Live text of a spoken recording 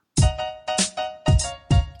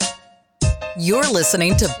You're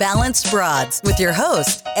listening to Balanced Broads with your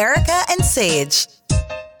hosts, Erica and Sage.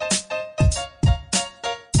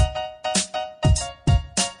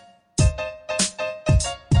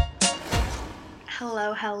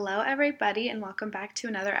 Hello, everybody, and welcome back to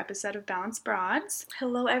another episode of Balanced Broads.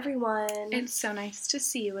 Hello, everyone. It's so nice to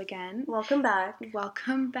see you again. Welcome back.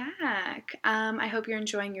 Welcome back. I hope you're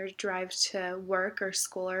enjoying your drive to work or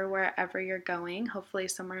school or wherever you're going. Hopefully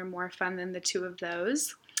somewhere more fun than the two of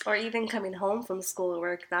those. Or even coming home from school or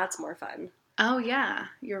work. That's more fun. Oh, yeah.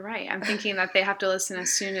 You're right. I'm thinking that they have to listen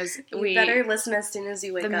as soon as you better listen as soon as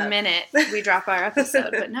you wake up. The minute we drop our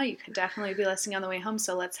episode. But no, you could definitely be listening on the way home,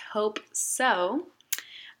 so let's hope so.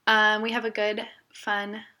 We have a good,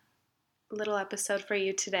 fun little episode for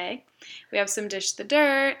you today. We have some Dish the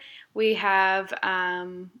Dirt. We have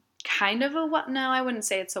kind of I wouldn't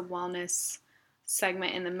say it's a wellness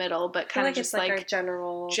segment in the middle, but kind of just like our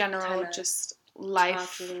general just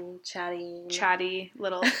life, talking, chatty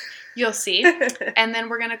little, you'll see. And then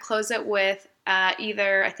we're going to close it with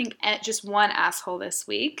either, I think, just one asshole this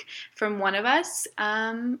week from one of us.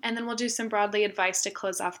 And then we'll do some broadly advice to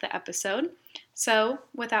close off the episode. So,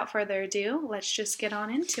 without further ado, let's just get on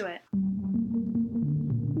into it.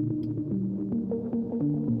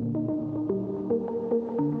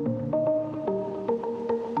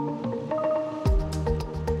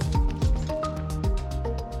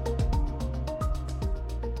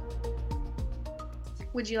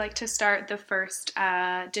 Would you like to start the first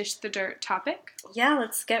Dish the Dirt topic? Yeah,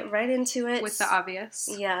 let's get right into it. With the obvious.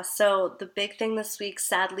 Yeah, so the big thing this week,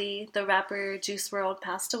 sadly, the rapper Juice WRLD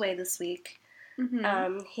passed away this week.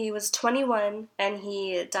 Mm-hmm. He was 21 and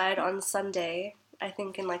he died on Sunday, I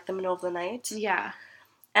think in like the middle of the night. Yeah.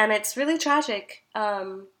 And it's really tragic.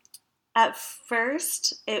 At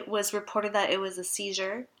first, it was reported that it was a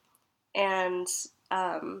seizure, and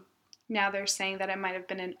now they're saying that it might have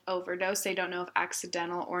been an overdose. They don't know if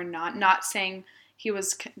accidental or not. Not saying he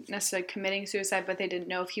was necessarily committing suicide, but they didn't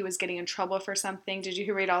know if he was getting in trouble for something. Did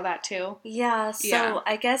you read all that too? Yeah, so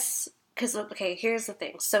I guess, because, okay, here's the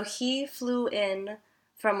thing. So he flew in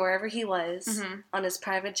from wherever he was on his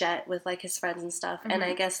private jet with, like, his friends and stuff. And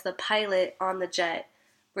I guess the pilot on the jet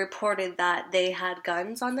reported that they had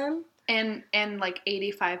guns on them. And like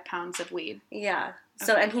 85 pounds of weed. Yeah.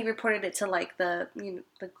 So, and he reported it to, like, the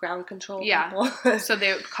ground control people. So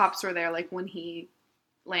the cops were there, like, when he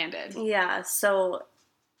landed. Yeah, so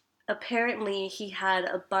apparently he had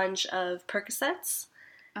a bunch of Percocets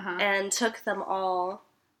and took them all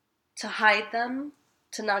to hide them,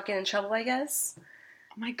 to not get in trouble, I guess.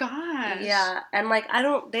 Oh my gosh. Yeah, and, like,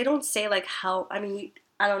 they don't say, like, how, I mean,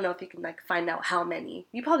 I don't know if you can, like, find out how many.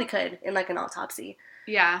 You probably could in, like, an autopsy.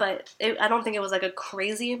 Yeah. But I don't think it was, like, a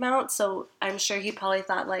crazy amount, so I'm sure he probably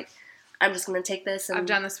thought, like, I'm just going to take this. And I've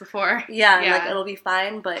done this before. Yeah, and, like, it'll be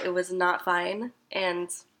fine, but it was not fine, and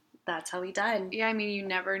that's how he died. Yeah, I mean, you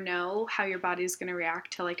never know how your body's going to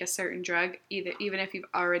react to, like, a certain drug, even if you've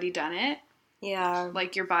already done it. Yeah.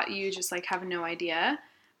 Like, your body, you just, like, have no idea.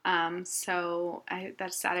 So,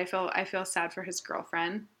 that's sad. I feel sad for his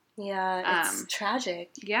girlfriend. Yeah, it's tragic.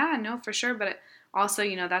 Yeah, no, for sure, but also,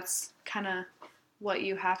 that's kind of what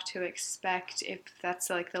you have to expect if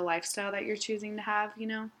that's, like, the lifestyle that you're choosing to have,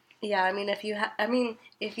 Yeah, I mean, if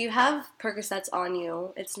you have Percocets on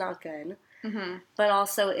you, it's not good. Mm-hmm. But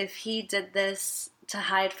also, if he did this to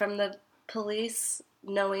hide from the police,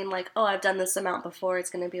 knowing, like, oh, I've done this amount before,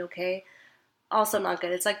 it's going to be okay, also not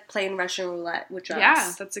good. It's like playing Russian roulette with drugs.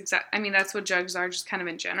 Yeah, that's what drugs are, just kind of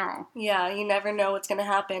in general. Yeah, you never know what's going to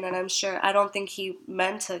happen, and I don't think he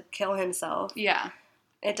meant to kill himself. Yeah.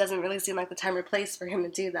 It doesn't really seem like the time or place for him to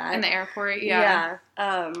do that. In the airport, yeah.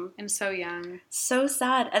 Yeah. And so young. So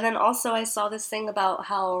sad. And then also I saw this thing about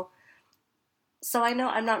how, so I know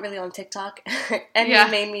I'm not really on TikTok, and you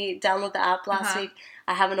made me download the app last week.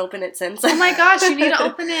 I haven't opened it since. Oh my gosh, you need to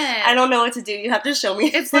open it. I don't know what to do. You have to show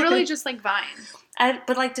me. It's literally just like Vine.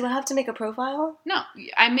 But, like, do I have to make a profile? No.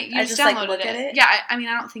 You just downloaded like, look at it? Yeah, I mean,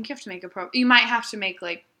 I don't think you have to make a profile. You might have to make,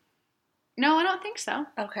 like, no, I don't think so.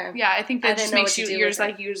 Okay. Yeah, I think that just makes you're just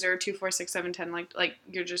like user 2467110, like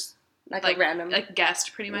you're just like a random, like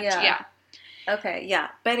guest pretty much. Yeah. Okay. Yeah.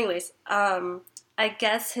 But anyways, I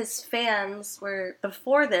guess his fans were,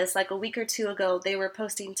 before this, like a week or two ago, they were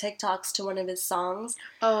posting TikToks to one of his songs.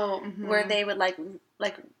 Oh. Where they would like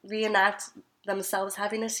reenact themselves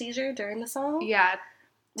having a seizure during the song. Yeah.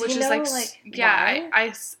 Which is like yeah,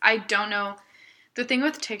 I don't know. The thing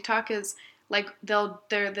with TikTok is, like, there'll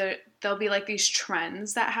be, like, these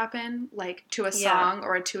trends that happen, like, to a song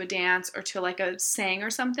or to a dance or to, like, a saying or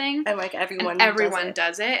something. And, like, everyone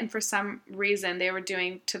does it. And for some reason, they were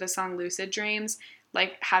doing, to the song Lucid Dreams,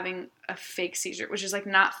 like having a fake seizure, which is like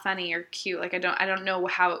not funny or cute. Like I don't know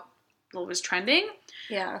how it was trending.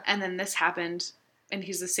 Yeah. And then this happened, and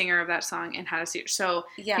he's the singer of that song and had a seizure. So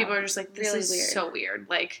yeah, people are just like, this really is weird. so weird.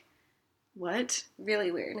 Like, what?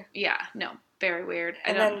 Really weird. Yeah, no, very weird.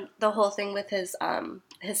 And then the whole thing with his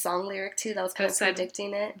song lyric too, that was kind of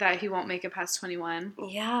predicting it. That he won't make it past 21.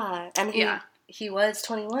 Yeah. And he was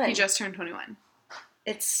 21. He just turned 21.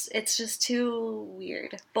 It's just too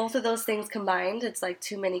weird. Both of those things combined, it's like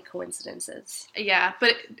too many coincidences. Yeah,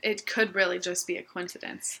 but it could really just be a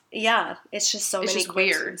coincidence. Yeah, it's just so many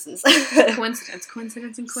coincidences. Coincidence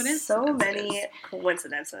and coincidence. So many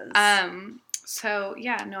coincidences. So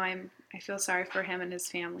yeah, no, I feel sorry for him and his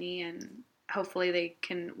family, and hopefully they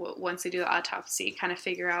can, once they do the autopsy, kind of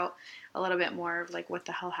figure out a little bit more of like what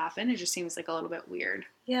the hell happened. It just seems like a little bit weird.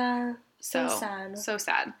 Yeah. So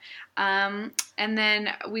sad. And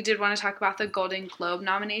then we did want to talk about the Golden Globe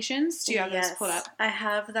nominations. Do you have those pulled up? I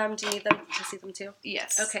have them. Do you need them to see them too?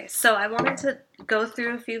 Yes. Okay, so I wanted to go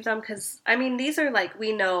through a few of them because, I mean, these are like,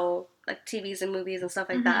 we know, like TVs and movies and stuff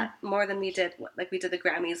like that more than we did. Like we did the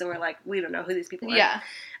Grammys and we're like, we don't know who these people are. Yeah.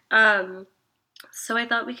 So I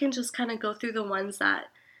thought we can just kind of go through the ones that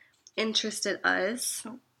interested us.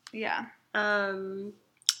 Oh, yeah.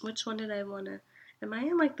 Which one did I want to... Am I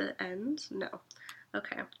in, like, the end? No.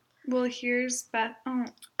 Okay. Well, here's Beth...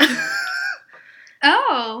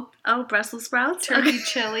 Oh. Oh, Brussels sprouts? Turkey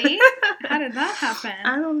chili? How did that happen?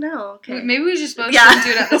 I don't know. Okay. Maybe we just both should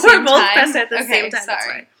do it at the same time. We're both pressed at the same time.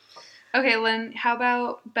 Sorry. Okay, Lynn, how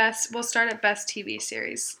about we'll start at best TV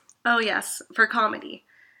series. Oh, yes. For comedy.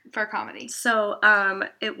 For comedy. So,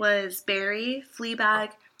 it was Barry,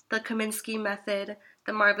 Fleabag, The Kominsky Method,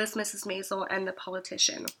 The Marvelous Mrs. Maisel, and The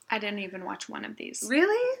Politician. I didn't even watch one of these.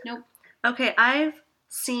 Really? Nope. Okay, I've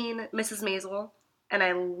seen Mrs. Maisel, and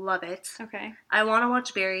I love it. Okay. I want to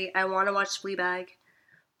watch Barry. I want to watch Fleabag.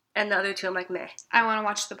 And the other two, I'm like, meh. I want to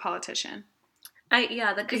watch The Politician.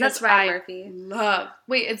 Because that's Ryan Murphy.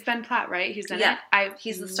 Wait, it's Ben Platt, right? He's in it?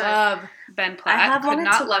 He's the star. Love Ben Platt. I have could wanted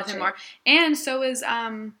not to love watch him it. more. And so is,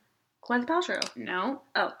 Gwyneth Paltrow. No.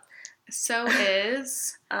 Oh. So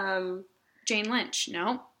is, Jane Lynch.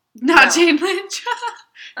 No. No. Jane Lynch.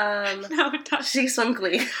 No, not. she's from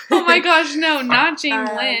Glee. Oh my gosh, no, not Jane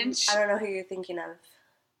Lynch. I don't know who you're thinking of.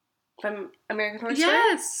 From American Horror Story?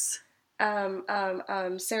 Yes.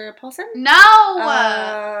 Sarah Paulson?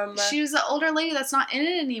 No! She was the older lady that's not in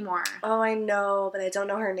it anymore. Oh, I know, but I don't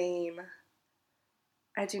know her name.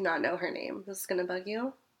 I do not know her name. This is gonna bug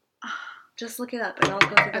you. Just look it up and I'll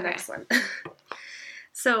go through the next one.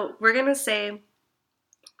 So, we're gonna say,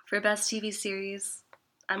 for best TV series,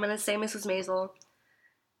 I'm gonna say Mrs. Maisel.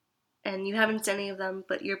 And you haven't seen any of them,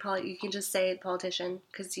 but you can just say Politician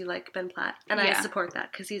because you like Ben Platt. And I support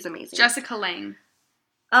that because he's amazing. Jessica Lange.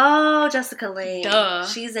 Oh, Jessica Lange. Duh.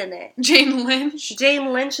 She's in it. Jane Lynch.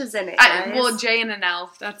 Jane Lynch is in it, guys. Well, J and an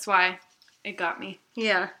L. That's why it got me.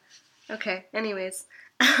 Yeah. Okay, anyways.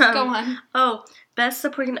 Go on. Oh, best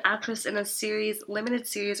supporting actress in a series, limited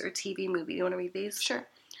series, or TV movie. You want to read these? Sure.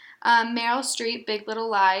 Meryl Streep, Big Little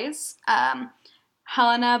Lies.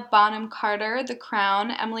 Helena Bonham Carter, The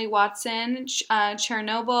Crown. Emily Watson,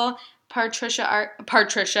 Chernobyl. Patricia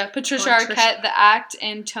Arquette, The Act,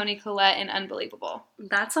 and Toni Collette in Unbelievable.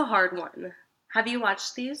 That's a hard one. Have you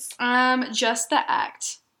watched these? Just The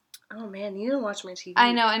Act. Oh man, you didn't watch my TV.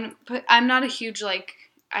 I know, but I'm not a huge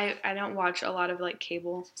I don't watch a lot of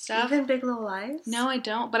cable stuff. Even Big Little Lies? No, I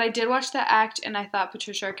don't. But I did watch The Act, and I thought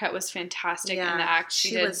Patricia Arquette was fantastic in The Act.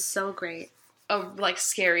 She was so great. A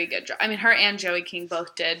scary good job. I mean, her and Joey King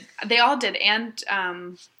both did. They all did, and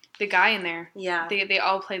the guy in there. Yeah. They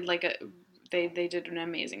all played they did an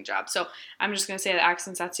amazing job. So I'm just going to say The Act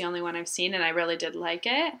since that's the only one I've seen, and I really did like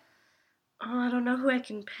it. Oh, I don't know who I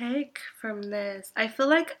can pick from this. I feel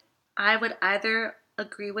like I would either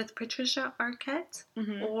agree with Patricia Arquette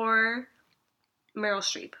or Meryl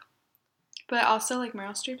Streep. But also,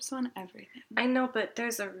 Meryl Streep's won everything. I know, but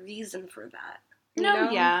there's a reason for that. You know?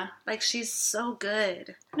 Yeah. She's so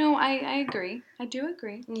good. No, I agree. I do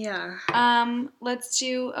agree. Yeah. Let's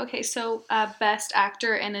do, so best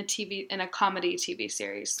actor in a comedy TV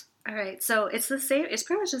series. All right, so it's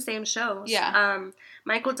pretty much the same show. Yeah.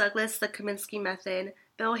 Michael Douglas, The Kominsky Method,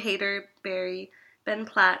 Bill Hader, Barry, Ben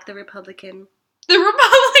Platt, The Republican. The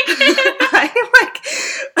Republican! I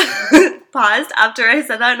paused after I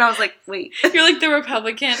said that and I was like, wait. You're The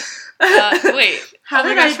Republican. Wait. How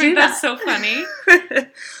did I do that? That's so funny.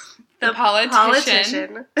 The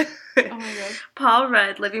Politician. Oh my god. Paul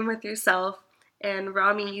Rudd, Living with Yourself, and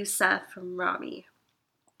Rami Youssef from Rami.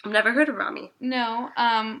 I've never heard of Rami. No.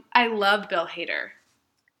 I love Bill Hader.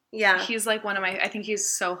 Yeah. He's one of my, I think he's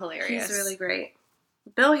so hilarious. He's really great.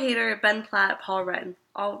 Bill Hader, Ben Platt, Paul Rudd.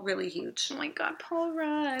 All really huge. Oh my god, Paul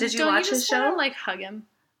Rudd. Did you watch his show? Don't you just want to, hug him?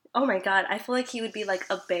 Oh my god, I feel like he would be like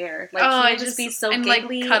a bear. Like, he would just be so and,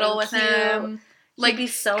 giggly cuddle and with him. He'd be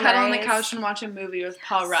so cuddle nice. on the couch and watch a movie with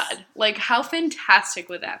Paul Rudd. How fantastic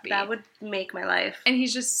would that be? That would make my life. And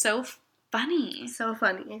he's just so funny. So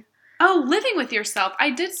funny. Oh, Living with Yourself. I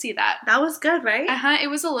did see that. That was good, right? It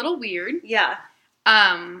was a little weird. Yeah.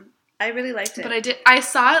 I really liked it. But I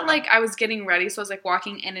saw it I was getting ready, so I was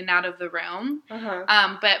walking in and out of the room.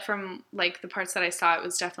 Uh-huh. But from the parts that I saw, it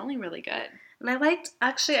was definitely really good. And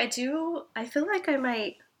I feel like I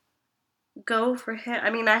might go for him. I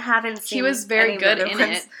mean, I haven't seen. He was very good in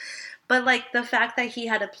it. But the fact that he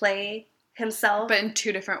had to play himself, but in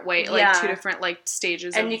two different ways, two different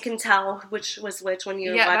stages, and you can tell which was which when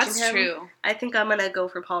you're watching him. Yeah, that's true. I think I'm gonna go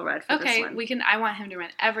for Paul Rudd for this one. Okay, I want him to win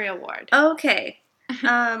every award. Okay.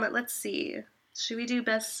 Let's see. Should we do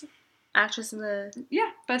Best Actress in the...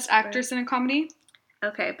 Yeah, Best Actress in a Comedy.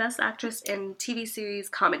 Okay, Best Actress in TV Series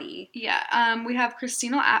Comedy. Yeah, we have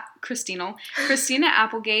Christina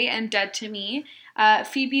Applegate in Dead to Me,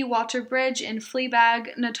 Phoebe Waller-Bridge in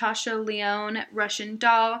Fleabag, Natasha Lyonne, Russian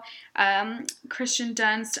Doll, Kristen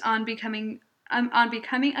Dunst on Becoming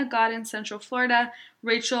a God in Central Florida,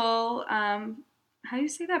 Rachel, how do you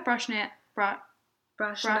say that? Brosnahan,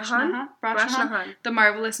 The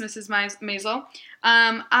Marvelous Mrs. Maisel.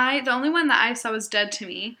 The only one that I saw was Dead to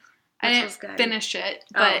Me. I didn't finish it,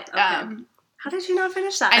 but okay. How did you not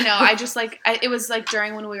finish that? I know. I just it was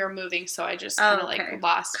during when we were moving, so I just kind of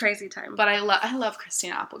lost crazy time. But I love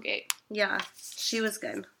Christina Applegate. Yeah, she was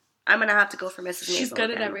good. I'm gonna have to go for Mrs. Maisel. She's good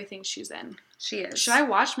at everything she's in. She is. Should I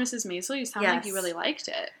watch Mrs. Maisel? You sound like you really liked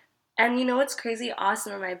it. And you know what's crazy?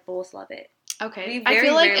 Austin and I both love it. Okay. I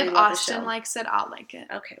feel like if Austin likes it, I'll like it.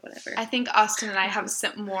 Okay, whatever. I think Austin and I have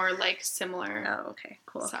more similar. Oh, okay,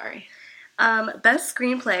 cool. Sorry. Best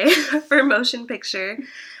screenplay for motion picture.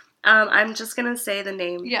 I'm just gonna say the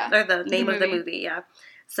name, or the name of the movie. Yeah.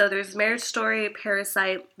 So there's Marriage Story,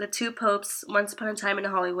 Parasite, The Two Popes, Once Upon a Time in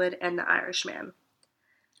Hollywood, and The Irishman.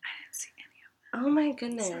 I didn't see any of them. Oh my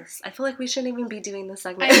goodness! Sorry. I feel like we shouldn't even be doing this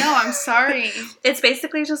segment. I know. I'm sorry. It's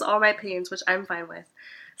basically just all my opinions, which I'm fine with.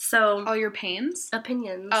 So all your pains?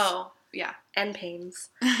 Opinions. Oh, yeah. And pains.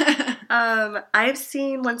 I've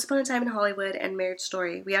seen Once Upon a Time in Hollywood and Marriage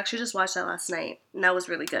Story. We actually just watched that last night, and that was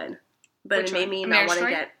really good. But it made me not want to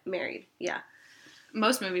get married. Yeah.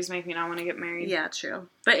 Most movies make me not want to get married. Yeah, true.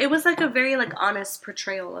 But it was a very honest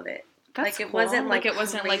portrayal of it. That's it cool. wasn't it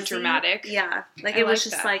wasn't crazy. Dramatic. Yeah. It was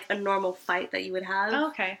just a normal fight that you would have. Oh,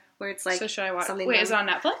 okay. Where it's so should I watch? Wait, is it on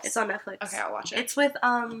Netflix? It's on Netflix. Okay, I'll watch it. It's with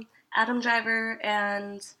Adam Driver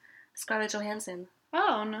and Scarlett Johansson.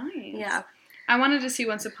 Oh, nice. Yeah. I wanted to see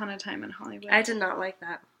Once Upon a Time in Hollywood. I did not like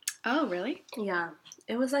that. Oh, really? Yeah.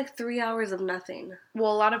 It was 3 hours of nothing.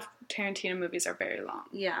 Well, a lot of Tarantino movies are very long.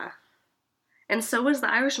 Yeah. And so was The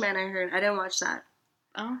Irishman, I heard. I didn't watch that.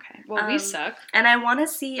 Oh, okay. Well, we suck. And I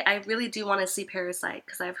really do want to see Parasite,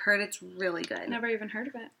 because I've heard it's really good. Never even heard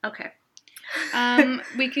of it. Okay.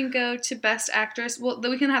 We can go to Best Actress. Well,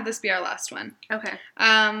 we can have this be our last one. Okay.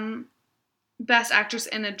 Best Actress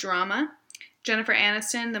in a Drama. Jennifer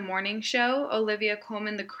Aniston, The Morning Show. Olivia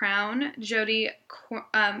Colman, The Crown. Jodie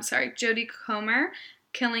Comer,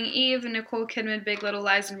 Killing Eve. Nicole Kidman, Big Little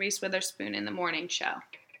Lies, and Reese Witherspoon in The Morning Show.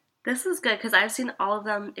 This is good, because I've seen all of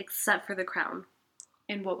them except for The Crown.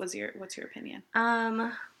 And what's your opinion?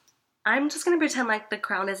 I'm just going to pretend The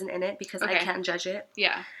Crown isn't in it, because I can't judge it.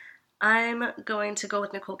 Yeah. I'm going to go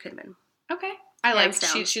with Nicole Kidman. Okay. I like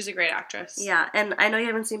she's a great actress. Yeah, and I know you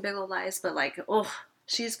haven't seen Big Little Lies, but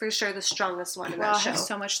she's for sure the strongest one in that show. I have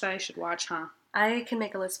so much that I should watch, huh? I can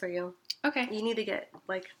make a list for you. Okay. You need to get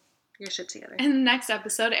your shit together. In the next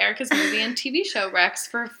episode, Erica's movie and TV show Rex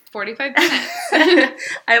for 45 minutes.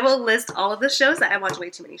 I will list all of the shows. I watch way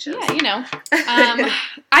too many shows. Yeah,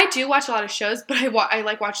 I do watch a lot of shows, but I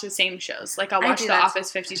watch the same shows. I'll watch The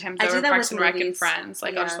Office 50 times over, Parks and Rec and Friends.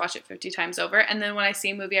 I'll just watch it 50 times over. And then when I see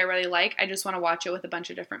a movie I really like, I just want to watch it with a bunch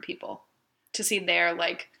of different people to see their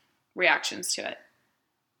reactions to it.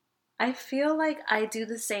 I feel like I do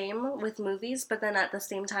the same with movies, but then at the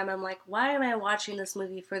same time, I'm like, why am I watching this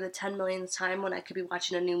movie for the 10 millionth time when I could be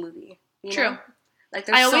watching a new movmovie? True. Know? There's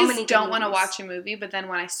I always so many don't want to watch a movie, but then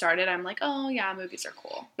when I started, I'm like, oh yeah, movies are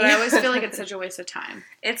cool. But I always feel like it's such a waste of time.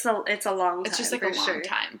 It's a long time. It's just a long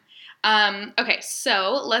time. Okay,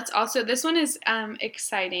 so let's also, this one is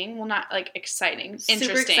exciting. Well, not like exciting, Super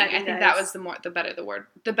interesting. exciting, I think guys. that was the better the word.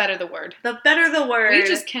 The better the word. The better the word. We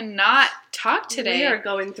just cannot talk today. We are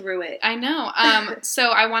going through it. I know. So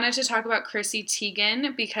I wanted to talk about Chrissy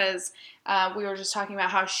Teigen because we were just talking about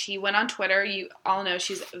how she went on Twitter. You all know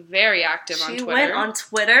she's very active on Twitter. She went on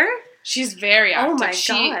Twitter? She's very active. Oh my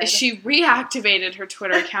God. She reactivated her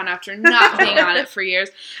Twitter account after not being on it for years.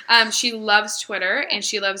 She loves Twitter and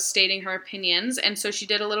she loves stating her opinions. And so she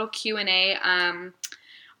did a little Q&A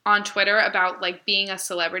on Twitter about like being a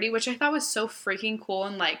celebrity, which I thought was so freaking cool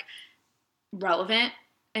and like relevant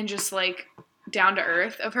and just like down to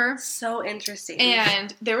earth of her. So interesting.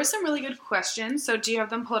 And there were some really good questions. So do you have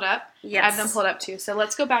them pulled up? Yes. I have them pulled up too. So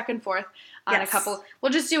let's go back and forth on a couple.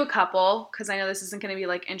 We'll just do a couple because I know this isn't going to be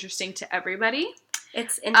like interesting to everybody.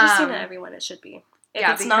 It's interesting to everyone. It should be. If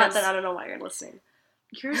it's not, then I don't know why you're listening.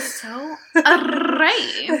 You're so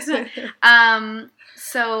right.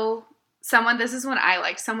 So someone, this is one I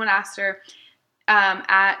like. Someone asked her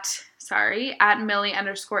at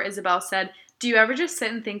Millie_Isabel said, do you ever just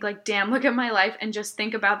sit and think like, damn, look at my life and just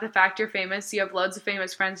think about the fact you're famous? You have loads of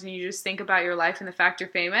famous friends and you just think about your life and the fact you're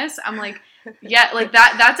famous? I'm like, yeah, like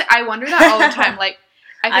that's, I wonder that all the time. Like,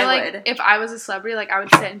 I feel like if I was a celebrity, like I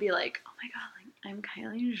would sit and be like, oh my God, like I'm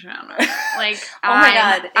Kylie Jenner. Like, oh my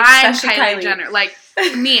God, I'm Kylie Jenner. Like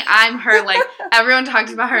me, I'm her. Like everyone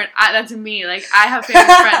talks about her and that's me. Like I have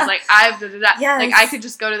famous friends. Like I've da-da-da. Yes. Like I could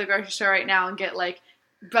just go to the grocery store right now and get like,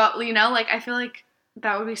 but you know, like I feel like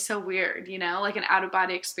that would be so weird, you know, like an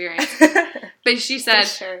out-of-body experience. But she said,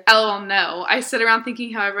 sure. LOL, no. I sit around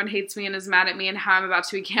thinking how everyone hates me and is mad at me and how I'm about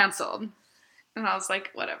to be canceled. And I was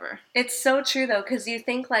like, whatever. It's so true, though, because you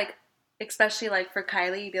think, like, especially, like, for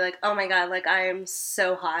Kylie, you'd be like, oh, my God, like, I am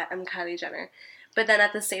so hot. I'm Kylie Jenner. But then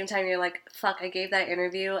at the same time, you're like, fuck, I gave that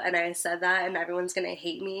interview and I said that and everyone's going to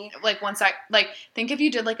hate me. Like, think if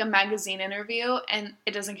you did, like, a magazine interview and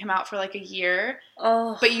it doesn't come out for, like, a year,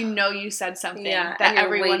 but you know you said something that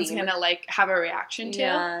everyone's going to, like, have a reaction to.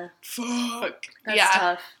 Yeah. Fuck. That's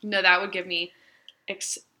tough. No, that would give me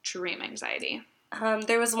extreme anxiety.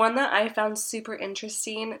 There was one that I found super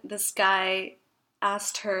interesting. This guy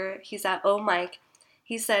asked her, he's at Oh Mike.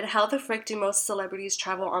 He said, how the frick do most celebrities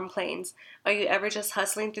travel on planes? Are you ever just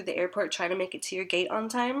hustling through the airport trying to make it to your gate on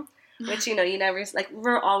time? Which, you know, you never, like,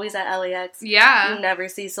 we're always at LAX. Yeah. You never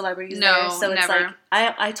see celebrities there. So it's never.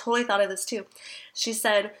 like, I totally thought of this too. She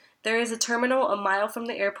said, there is a terminal a mile from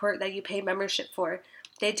the airport that you pay membership for.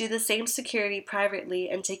 They do the same security privately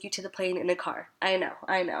and take you to the plane in a car. I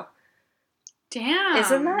know. Damn.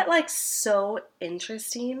 Isn't that, like, so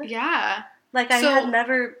interesting? Yeah. Like, I had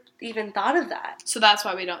never even thought of that. So that's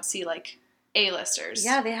why we don't see, like, A-listers.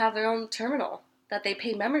 Yeah, they have their own terminal that they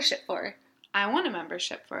pay membership for. I want a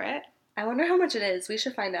membership for it. I wonder how much it is. We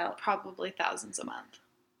should find out. Probably thousands a month.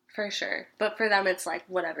 For sure. But for them, it's like,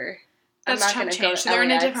 whatever. That's I'm not going to go to So they're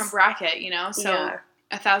in a different bracket, you know? So yeah.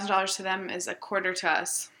 $1,000 to them is a quarter to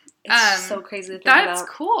us. It's so crazy to think about. That's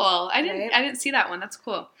cool. I didn't see that one. That's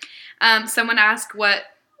cool. Someone asked what,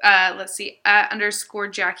 let's see,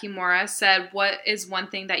 @_Jackie Mora said, what is one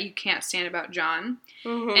thing that you can't stand about John?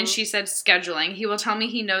 Mm-hmm. And she said scheduling. He will tell me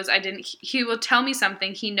he will tell me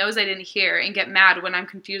something he knows I didn't hear and get mad when I'm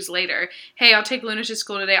confused later. Hey, I'll take Luna to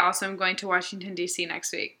school today. Also, I'm going to Washington, D.C.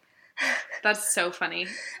 next week. That's so funny.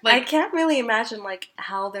 Like, I can't really imagine, like,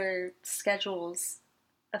 how their schedules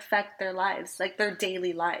affect their lives, like, their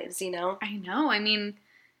daily lives, you know? I know. I mean,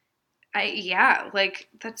 like,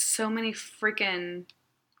 that's so many freaking,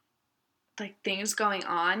 like, things going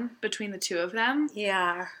on between the two of them.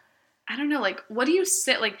 Yeah. I don't know, like, what do you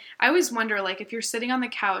like, I always wonder, like, if you're sitting on the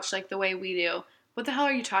couch, like, the way we do, what the hell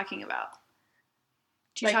are you talking about?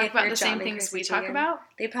 Do you talk about the same things we talk about?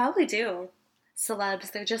 They probably do.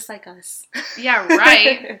 Celebs, they're just like us. Yeah,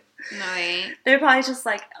 right. No, they ain't. They're probably just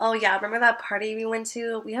like, oh yeah, remember that party we went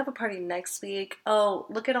to? We have a party next week. Oh,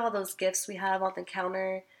 look at all those gifts we have on the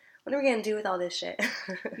counter. What are we going to do with all this shit?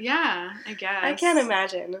 Yeah, I guess. I can't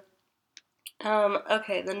imagine.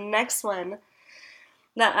 Okay, the next one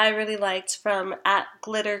that I really liked from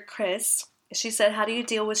 @GlitterChris. She said, how do you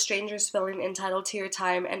deal with strangers feeling entitled to your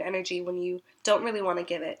time and energy when you don't really want to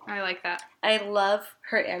give it? I like that. I love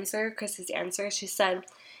her answer, Chrissy's answer. She said,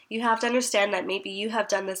 you have to understand that maybe you have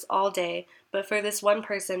done this all day, but for this one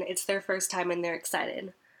person, it's their first time and they're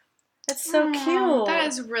excited. That's so cute. That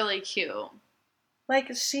is really cute.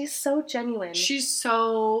 Like, she's so genuine. She's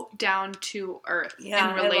so down to earth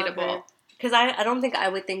and relatable. Because I don't think I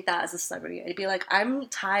would think that as a celebrity. I'd be like, I'm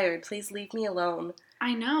tired. Please leave me alone.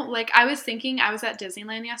 I know. Like, I was thinking, I was at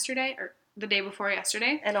Disneyland yesterday, or the day before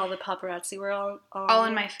yesterday. And all the paparazzi were all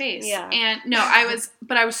in my face. Yeah. And no, I was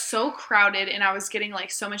so crowded, and I was getting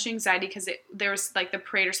like so much anxiety because there was like the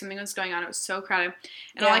parade or something was going on. It was so crowded,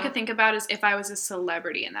 and all I could think about is if I was a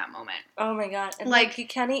celebrity in that moment. Oh my god! And like you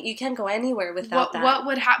can't go anywhere without that. What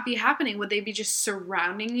would be happening? Would they be just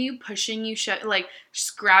surrounding you, pushing you, like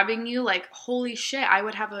just grabbing you? Like holy shit! I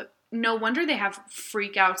would have no wonder they have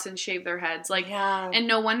freakouts and shave their heads. Like, and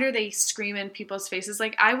no wonder they scream in people's faces.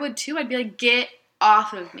 Like, I would too. I'd be like, get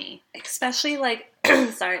off of me. Especially, like,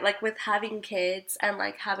 like with having kids and,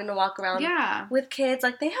 like, having to walk around with kids.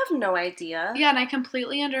 Like, they have no idea. Yeah, and I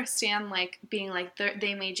completely understand, like, being like,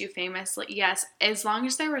 they made you famous. Like, yes, as long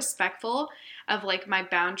as they're respectful of, like, my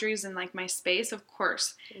boundaries and, like, my space, of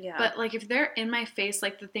course. Yeah. But, like, if they're in my face,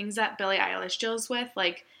 like, the things that Billie Eilish deals with,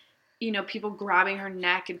 like, you know, people grabbing her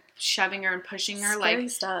neck and shoving her and pushing her. Scary like,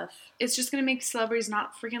 stuff. It's just going to make celebrities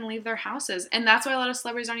not freaking leave their houses. And that's why a lot of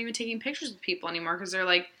celebrities aren't even taking pictures with people anymore, because they're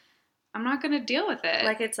like, I'm not going to deal with it.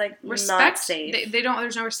 Like, it's, like, respect, not safe. They don't,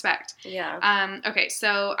 there's no respect. Yeah. Okay,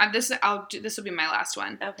 so this will be my last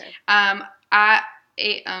one. Okay. I'm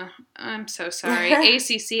so sorry.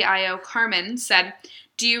 ACCIO Carmen said,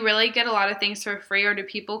 do you really get a lot of things for free, or do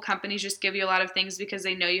companies just give you a lot of things because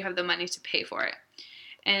they know you have the money to pay for it?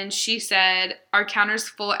 And she said, our counter's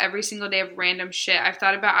full every single day of random shit. I've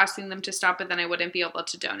thought about asking them to stop, but then I wouldn't be able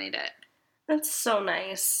to donate it. That's so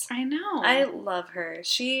nice. I know. I love her.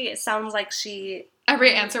 She sounds like she...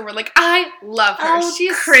 Every answer, we're like, I love her. Oh,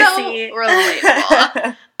 she's Chrissy. So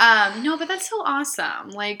relatable. No, but that's so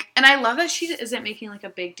awesome. Like, and I love that she isn't making, like, a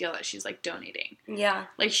big deal that she's, like, donating. Yeah.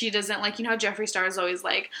 Like, she doesn't, like, you know how Jeffree Star is always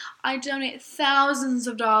like, I donate thousands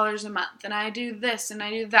of dollars a month, and I do this, and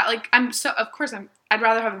I do that. Like, I'd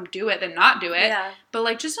rather have him do it than not do it. Yeah. But,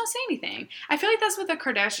 like, just don't say anything. I feel like that's what the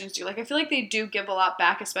Kardashians do. Like, I feel like they do give a lot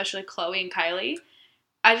back, especially Khloe and Kylie.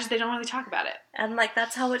 They don't really talk about it. And, like,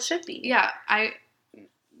 that's how it should be. Yeah,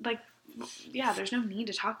 there's no need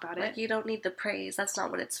to talk about it. Like, you don't need the praise. That's not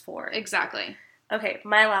what it's for. Exactly. Okay,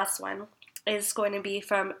 my last one is going to be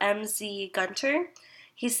from MZ Gunter.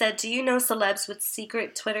 He said, do you know celebs with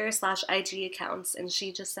secret Twitter/IG accounts? And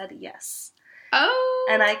she just said yes. Oh.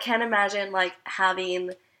 And I can't imagine, like,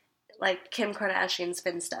 having, like, Kim Kardashian's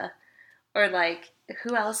Finsta. Or, like,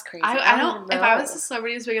 who else crazy? I don't know. If I was a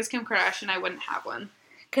celebrity as big as Kim Kardashian, I wouldn't have one.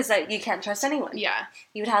 Because you can't trust anyone. Yeah.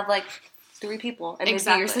 You would have, like, 3 people. And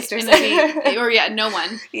exactly. It'd be your sisters. No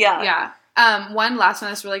one. Yeah. Yeah. One last one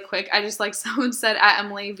that's really quick. I just, like, someone said, at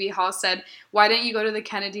Emily V. Hall said, why didn't you go to the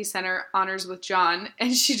Kennedy Center honors with John?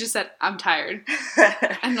 And she just said, I'm tired.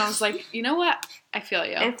 And I was like, you know what? I feel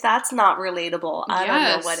you. If that's not relatable, I don't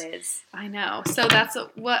know what is. I know. So that's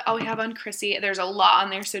what all we have on Chrissy. There's a lot on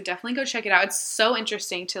there, so definitely go check it out. It's so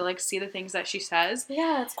interesting to, like, see the things that she says.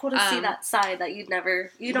 Yeah, it's cool to see that side that you don't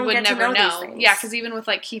would get never to know these things. Yeah, because even with,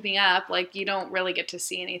 like, Keeping Up, like, you don't really get to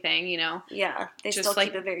see anything, you know? Yeah, they just, still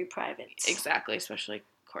keep it very private. Exactly, especially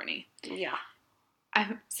Kourtney. Yeah.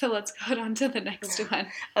 So let's go on to the next one.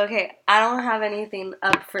 Okay, I don't have anything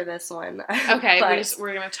up for this one. Okay,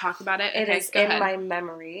 we're going to talk about it. It okay, is in my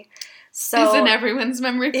memory. So it's in everyone's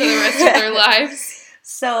memory for the rest of their lives.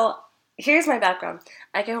 So here's my background.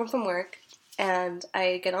 I get home from work, and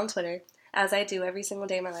I get on Twitter, as I do every single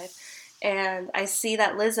day of my life, and I see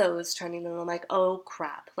that Lizzo is trending, and I'm like, oh,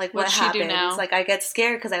 crap. Like, what happens? She do now? Like, I get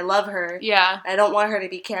scared because I love her. Yeah. I don't want her to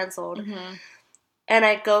be canceled. Mm-hmm. And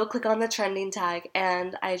I go click on the trending tag,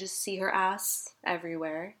 and I just see her ass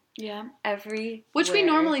everywhere. Yeah. Everywhere. Which we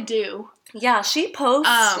normally do. Yeah, she posts,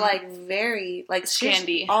 very,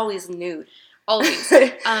 she's always nude. Always.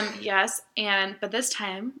 Yes, but this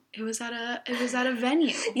time, it was at a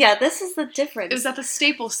venue. Yeah, this is the difference. It was at the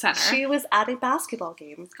Staples Center. She was at a basketball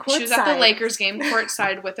game. Courtside. She was at the Lakers game,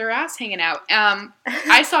 courtside, with her ass hanging out.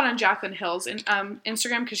 I saw it on Jaclyn Hill's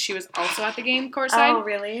Instagram, because she was also at the game, courtside. Oh,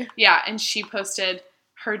 really? Yeah, and she posted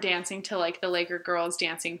her dancing to, like, the Laker girls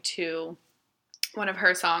dancing to one of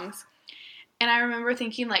her songs. And I remember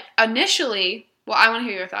thinking, like, initially, well, I want to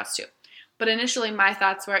hear your thoughts, too. But initially, my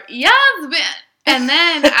thoughts were, yes, bitch! And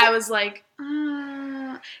then I was like,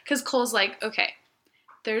 because Cole's like, okay,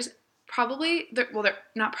 there's probably, there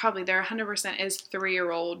 100% is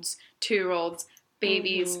 3-year-olds, 2-year-olds,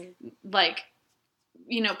 babies, like,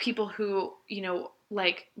 you know, people who, you know,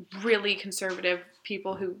 like, really conservative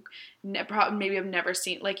people who maybe have never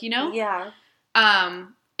seen, like, you know? Yeah.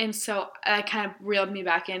 And so that kind of reeled me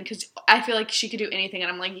back in, because I feel like she could do anything,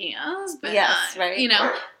 and I'm like, yes, but yes, right. You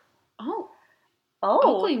know? Oh,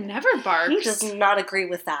 Oakley never barks. He does not agree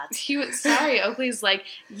with that. Sorry, Oakley's like,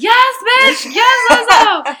 yes, bitch, yes,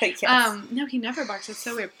 Lizzo. Yes. No, he never barks. It's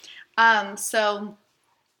so weird. So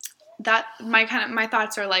that my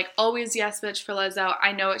thoughts are like, always yes, bitch, for Lizzo.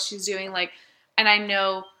 I know what she's doing, like, and I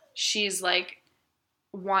know she's like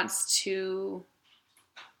wants to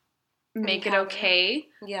make it okay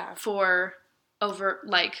for every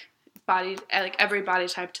body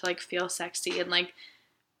type to like feel sexy and like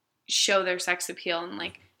show their sex appeal and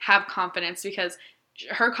like have confidence, because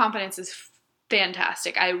her confidence is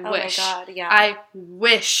fantastic. I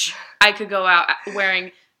wish I could go out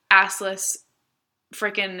wearing an assless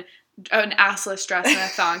dress and a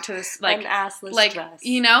thong to this, like, an assless like dress.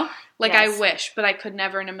 You know, like, yes. I wish, but I could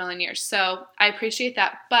never in a million years. So I appreciate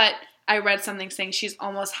that. But I read something saying she's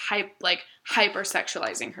almost hyper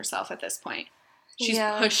sexualizing herself at this point. She's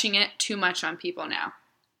pushing it too much on people now.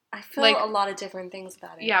 I feel like, a lot of different things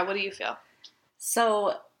about it. Yeah, what do you feel?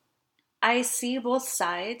 So I see both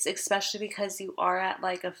sides, especially because you are at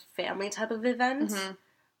like a family type of event. Mm-hmm.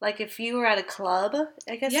 Like if you were at a club,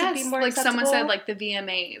 I guess it'd be more acceptable. Someone said like the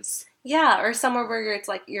VMAs. Yeah, or somewhere where it's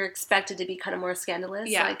like you're expected to be kind of more scandalous.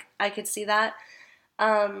 Yeah. Like I could see that.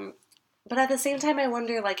 But at the same time, I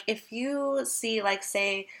wonder, like, if you see, like,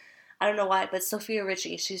 say, I don't know why, but Sophia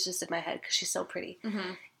Richie, she's just in my head because she's so pretty.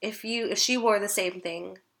 Mm-hmm. If she wore the same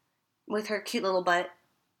thing with her cute little butt,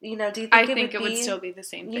 you know, do you think it would still be the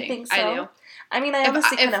same thing? You think so? I do. I mean, I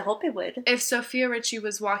honestly kind of hope it would. If Sophia Richie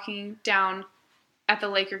was walking down at the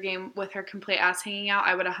Laker game with her complete ass hanging out,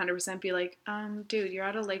 I would 100% be like, dude, you're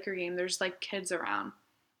at a Laker game. There's, like, kids around.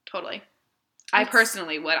 Totally. I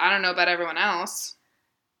personally would. I don't know about everyone else.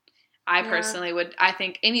 I personally would. I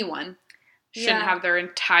think anyone shouldn't have their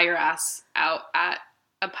entire ass out at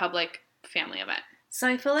a public family event. So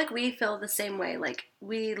I feel like we feel the same way. Like,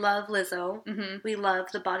 we love Lizzo. Mm-hmm. We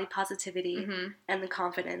love the body positivity and the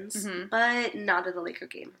confidence, but not at the Laker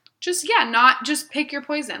game. Just pick your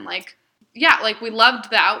poison. Like, we loved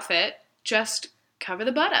the outfit. Just cover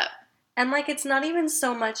the butt up. And, like, it's not even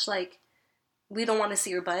so much, like, we don't want to see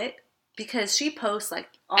your butt. Because she posts, like,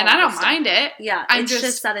 all and I don't mind it. Yeah, it's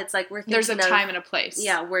just that it's, like, we're thinking there's a time and a place.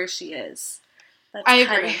 Yeah, where she is. That's I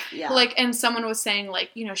agree. Like, and someone was saying,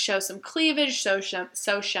 like, you know, show some cleavage, show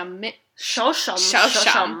some.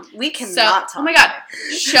 We cannot talk. Oh, my God.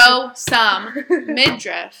 Show some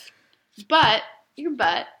midriff. But your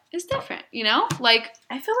butt is different, you know? Like,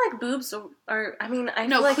 I feel like boobs are I mean, I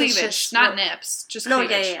feel like cleavage, it's just... not nips. Just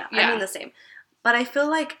cleavage. Yeah. I mean the same. But I feel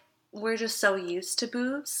like we're just so used to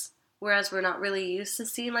boobs, whereas we're not really used to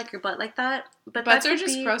seeing, like, your butt like that. But butts are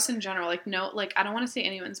just gross in general. Like, no, like, I don't want to see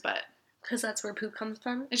anyone's butt. Because that's where poop comes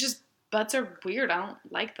from? It's just, butts are weird. I don't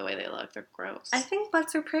like the way they look. They're gross. I think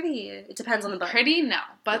butts are pretty. It depends on the butt. Pretty? No.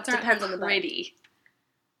 Butts aren't pretty.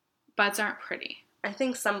 Butts aren't pretty. I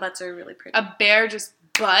think some butts are really pretty. A bare just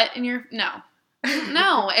butt in your... No.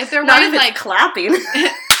 No. If they're not wearing, if it's like... clapping.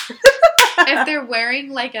 If they're wearing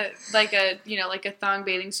like a you know, like a thong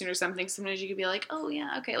bathing suit or something, sometimes you could be like, oh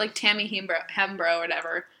yeah, okay, like Tammy Hembro or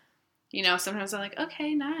whatever. You know, sometimes I'm like,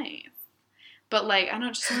 okay, nice. But like, I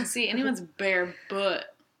don't just want to see anyone's bare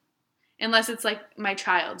butt. Unless it's like my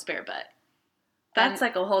child's bare butt. That's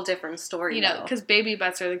like a whole different story, you know, because baby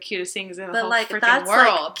butts are the cutest things in the whole like, freaking that's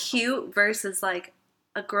world. Like cute versus like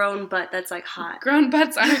a grown butt that's like hot. Grown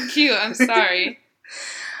butts aren't cute. I'm sorry.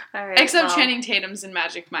 All right, except Channing Tatum's and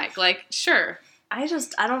Magic Mike. Like, sure. I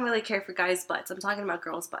don't really care for guys' butts. I'm talking about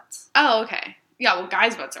girls' butts. Oh, okay. Yeah, well,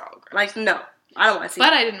 guys' butts are all gross. Like, no. I don't want to see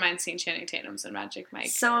But I didn't mind seeing Channing Tatum's and Magic Mike.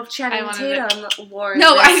 So if Channing Tatum wore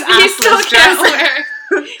no, he still dress. Can't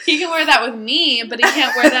wear. He can wear that with me, but he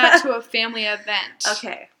can't wear that to a family event.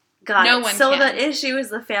 Okay. Got it. One so can. The issue is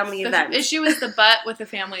the family event. The issue is the butt with a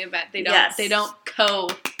family event. They don't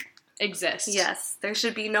coexist. Yes. There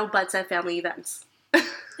should be no butts at family events.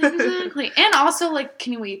 Exactly. And also, like,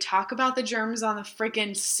 can we talk about the germs on the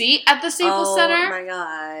freaking seat at the Staples Center? Oh, my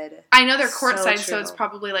God. I know they're courtside, so it's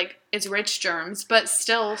probably, like, it's rich germs, but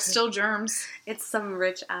still germs. It's some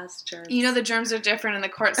rich-ass germs. You know the germs are different in the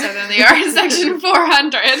courtside than they are in Section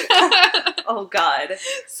 400. Oh, God.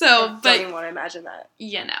 So, I don't even want to imagine that.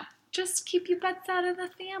 You know. Just keep your butts out of the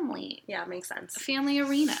family. Yeah, makes sense. Family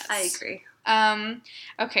arenas. I agree.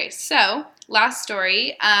 Okay, so last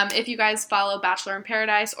story. If you guys follow Bachelor in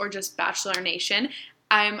Paradise or just Bachelor Nation,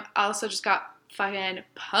 I'm also just got fucking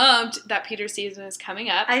pumped that Peter's season is coming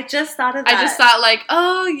up. I just thought of that. I just thought like,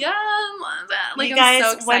 oh yeah, like you guys,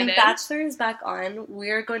 I'm so excited. When Bachelor is back on,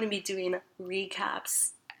 we're going to be doing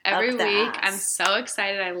recaps. Every week. I'm so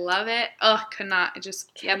excited. I love it. Oh, cannot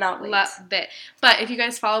wait. Love it. But if you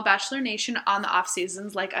guys follow Bachelor Nation on the off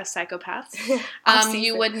seasons, like us psychopaths,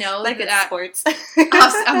 you would know like that sports.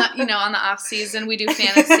 on the off season we do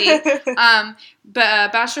fantasy.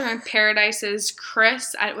 But Bachelor in Paradise is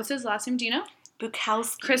Chris. What's his last name? Do you know?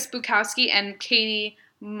 Bukowski. Chris Bukowski and Katie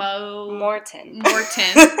Morton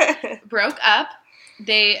broke up.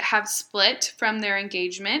 They have split from their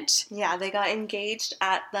engagement. Yeah, they got engaged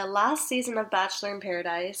at the last season of Bachelor in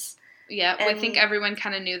Paradise. Yeah, I think everyone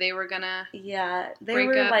kind of knew they were gonna. Yeah, they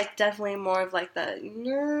were up. Like definitely more of like the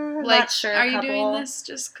like, not sure. Are couple. you doing this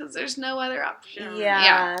just because there's no other option?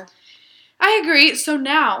 Yeah. I agree. So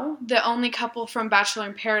now the only couple from Bachelor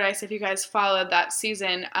in Paradise, if you guys followed that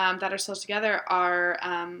season, that are still together are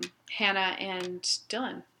Hannah and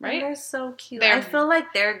Dylan, right? And they're so cute. I feel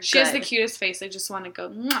like they're good. She has the cutest face. I just want to go,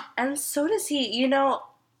 mwah. And so does he. You know,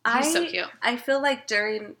 he's so cute. I feel like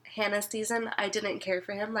during Hannah's season, I didn't care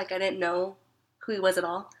for him. Like, I didn't know who he was at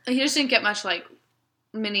all. He just didn't get much, like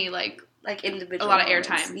individual a lot of moments.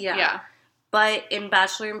 airtime. Yeah. But in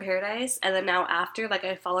Bachelor in Paradise, and then now after, like,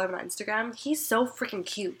 I follow him on Instagram, he's so freaking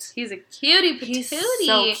cute. He's a cutie patootie. He's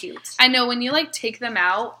so cute. I know, when you, like, take them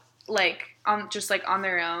out, like, on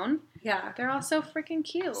their own, yeah, they're all so freaking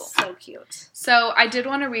cute. So cute. So I did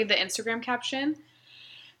want to read the Instagram caption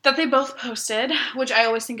that they both posted, which I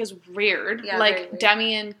always think is weird. Yeah, like, weird.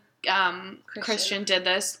 Demi and Christian did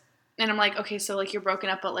this. And I'm like, okay, so, like, you're broken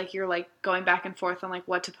up, but, like, you're, like, going back and forth on, like,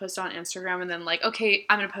 what to post on Instagram. And then, like, okay,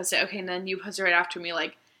 I'm going to post it. Okay, and then you post it right after me.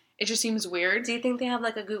 Like, it just seems weird. Do you think they have,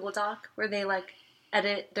 like, a Google Doc where they, like,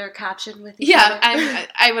 edit their caption with each other? Yeah,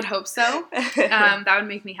 I would hope so. That would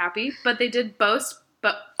make me happy. But they did boast.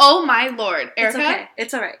 But, oh, my Lord. Erica? It's okay.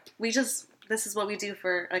 It's all right. This is what we do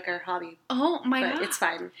for, like, our hobby. Oh, my God. It's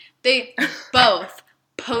fine. They both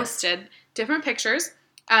posted different pictures,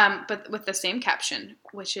 but with the same caption,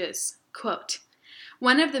 which is, quote,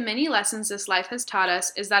 "One of the many lessons this life has taught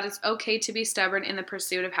us is that it's okay to be stubborn in the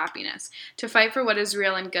pursuit of happiness, to fight for what is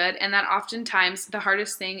real and good, and that oftentimes the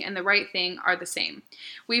hardest thing and the right thing are the same.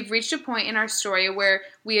 We've reached a point in our story where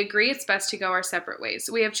we agree it's best to go our separate ways.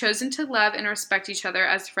 We have chosen to love and respect each other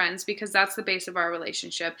as friends because that's the base of our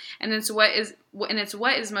relationship, and it's what is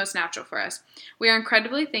most natural for us. We are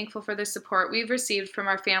incredibly thankful for the support we've received from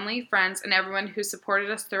our family, friends, and everyone who supported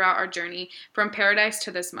us throughout our journey from Paradise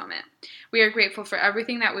to this moment. We are grateful for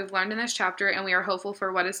everything that we've learned in this chapter, and we are hopeful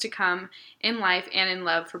for what is to come in life and in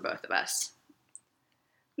love for both of us."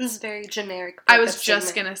 This is very generic. I was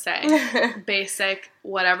just going to say, basic,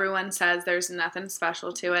 what everyone says, there's nothing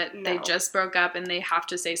special to it. No. They just broke up and they have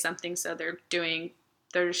to say something, so they're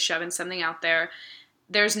just shoving something out there.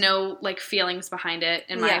 There's no, like, feelings behind it,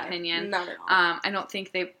 in my opinion. Not at all. I don't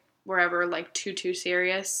think they were ever, like, too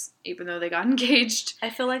serious, even though they got engaged. I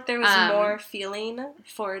feel like there was more feeling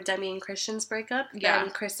for Demi and Christian's breakup than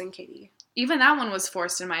Chris and Katie. Even that one was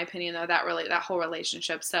forced, in my opinion, though, that whole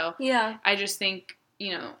relationship. So yeah, I just think,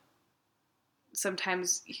 you know,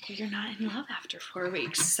 sometimes you're not in love after 4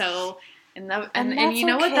 weeks. So, and you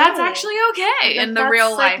know what? That's actually okay in the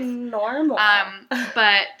real life. Normal.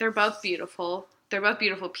 But they're both beautiful. They're both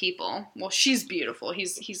beautiful people. Well, she's beautiful.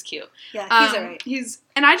 He's cute. Yeah, he's alright.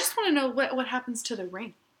 And I just want to know what happens to the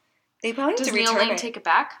ring. They probably does Neil Lane take it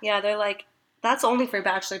back? Yeah, they're like, that's only for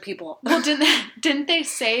Bachelor people. Well, didn't they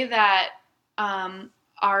say that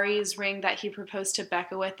Ari's ring that he proposed to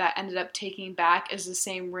Becca with that ended up taking back is the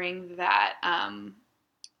same ring that I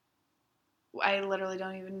literally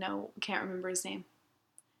don't even know, can't remember his name.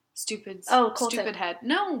 Colton. Stupid head.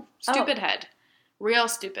 No, stupid head. Real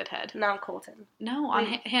stupid head. Not Colton. No,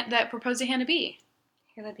 on that proposed to Hannah B.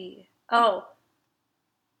 Hannah B. Oh.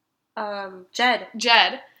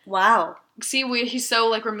 Jed. Wow. See, he's so,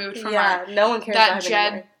 like, removed from her. Yeah, no one cares about him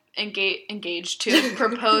anymore. Engaged to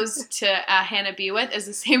propose to Hannah B with is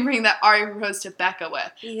the same ring that Ari proposed to Becca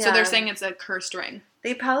with. Yeah. So they're saying it's a cursed ring.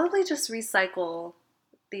 They probably just recycle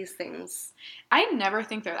these things. I never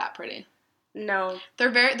think they're that pretty. No.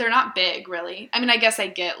 They're not big, really. I mean, I guess I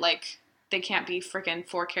get, like, they can't be freaking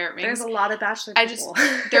 4-carat rings. There's a lot of Bachelor people.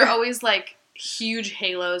 They're always, like, huge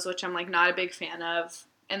halos, which I'm, like, not a big fan of.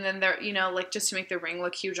 And then they're, you know, like, just to make the ring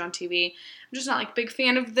look huge on TV. I'm just not, like, a big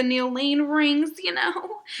fan of the Neil Lane rings, you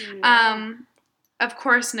know? No. Of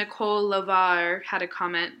course, Nicole Lavar had a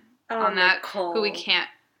comment on that, Nicole. Who we can't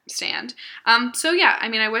stand. So, yeah, I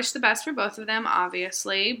mean, I wish the best for both of them,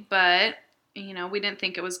 obviously, but, you know, we didn't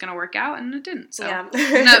think it was going to work out, and it didn't. So,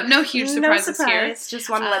 no huge surprises here. Just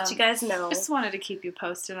want to let you guys know. Just wanted to keep you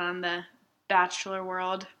posted on the Bachelor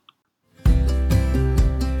world.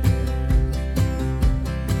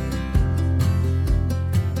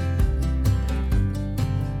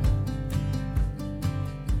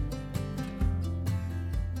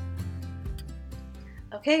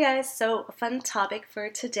 Okay, guys, so a fun topic for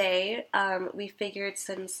today. We figured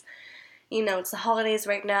since, you know, it's the holidays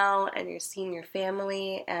right now and you're seeing your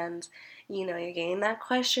family and, you know, you're getting that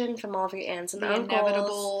question from all of your aunts and uncles. The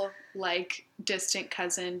inevitable, like, distant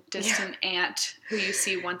cousin, distant aunt who you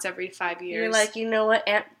see once every 5 years. You're like, you know what,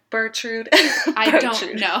 Aunt Bertrude? I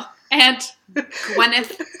don't know. Aunt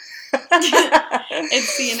Gwyneth.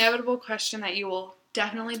 It's the inevitable question that you will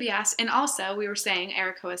definitely be asked. And also,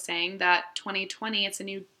 Erica was saying that 2020, it's a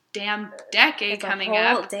new damn decade it's coming a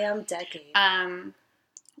whole up. Damn decade.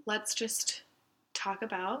 Let's just talk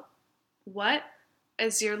about what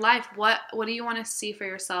is your life? What do you want to see for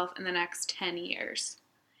yourself in the next 10 years?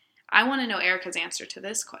 I want to know Erica's answer to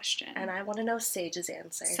this question. And I want to know Sage's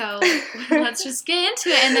answer. So let's just get into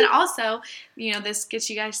it. And then also, this gets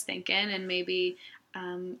you guys thinking, and maybe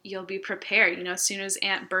you'll be prepared. As soon as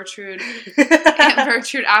Aunt Bertrude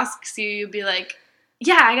asks you, you'll be like,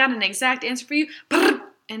 yeah, I got an exact answer for you.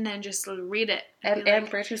 And then just read it. And Aunt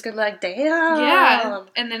Bertrude's going to be like, damn. Yeah.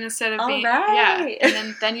 And then instead of being, right. yeah.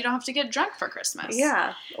 And then you don't have to get drunk for Christmas.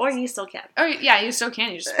 Yeah. Or you still can. Or, yeah, you still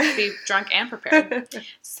can. You just be drunk and prepared.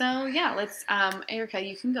 So, yeah, let's, Erica,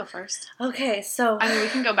 you can go first. Okay, so. I mean, we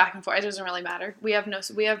can go back and forth. It doesn't really matter. We have no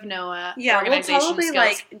yeah, organization we'll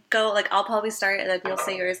probably, skills. I'll probably start, and then you'll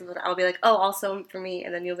say yours, and then I'll be like, oh, also for me,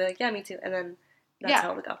 and then you'll be like, yeah, me too, and then that's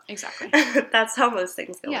how it'll go. Exactly. That's how most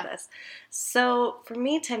things go with this. So, for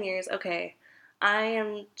me, 10 years, okay, I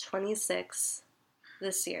am 26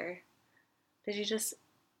 this year. Did you just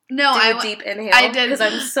do a deep inhale? I did. Because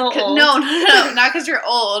I'm so old. No, not because you're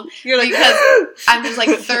old. You're like, because I'm just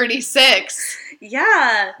like 36.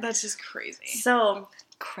 Yeah. That's just crazy. So,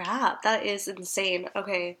 crap, that is insane.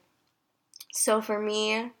 Okay, so for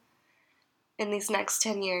me, in these next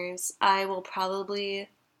 10 years, I will probably...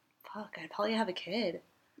 I'd probably have a kid.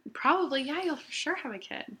 Probably, yeah, you'll for sure have a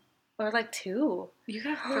kid. Or like 2. You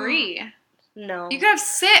could have 3. No. You could have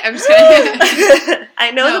 6. I'm just kidding.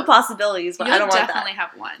 I know the possibilities, but I don't want that. You'll definitely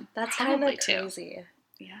have 1. That's kind of crazy.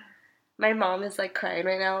 2. Yeah. My mom is like crying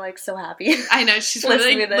right now, like so happy. I know, she's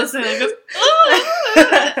listening to this. Listening. Goes,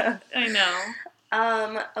 I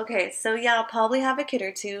know. Okay, so yeah, I'll probably have a kid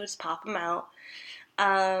or 2, just pop them out.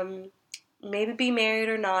 Maybe be married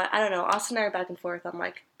or not. I don't know. Austin and I are back and forth on,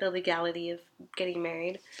 like, the legality of getting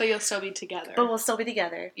married. But you'll still be together. But we'll still be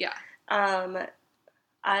together. Yeah.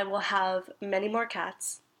 I will have many more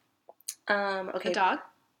cats. Okay. A dog?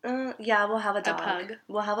 Yeah, we'll have a dog. A pug?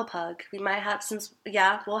 We'll have a pug. We might have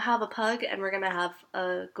we'll have a pug, and we're going to have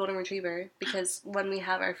a golden retriever, because when we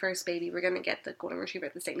have our first baby, we're going to get the golden retriever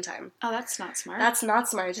at the same time. Oh, that's not smart. That's not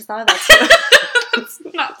smart. I just thought of that. It's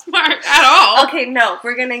not smart at all. Okay, no.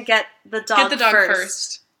 We're going to get the dog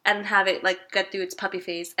first. And have it, like, get through its puppy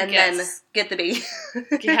phase, and then get the baby.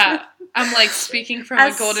 Yeah. I'm, like, speaking from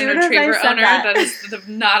a golden retriever owner. That is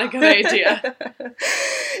not a good idea.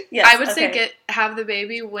 Yes, I would say have the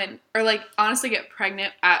baby honestly get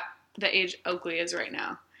pregnant at the age Oakley is right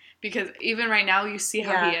now. Because even right now, you see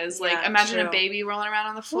how he is. Like, imagine a baby rolling around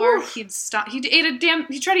on the floor. Oof. He'd stop. He tried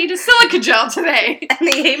to eat a silica gel today. And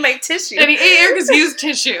he ate my tissue. And he ate Erica's used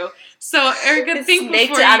tissue. So, Erica,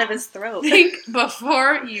 snaked it out of his throat. Think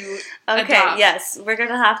before you adopt. Yes. We're going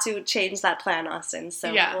to have to change that plan, Austin.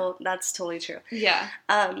 So, that's totally true. Yeah.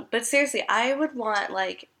 But seriously, I would want,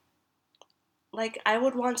 I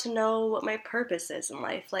would want to know what my purpose is in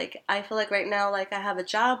life. Like, I feel like right now, like, I have a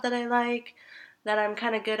job that I like, that I'm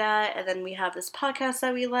kind of good at, and then we have this podcast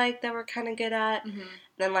that we like that we're kind of good at. Mm-hmm.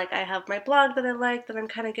 Then, like, I have my blog that I like that I'm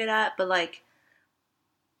kind of good at, but, like,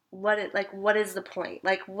 what is the point?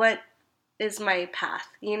 Like, what is my path,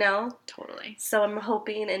 you know? Totally. So I'm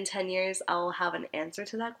hoping in 10 years I'll have an answer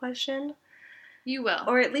to that question. You will.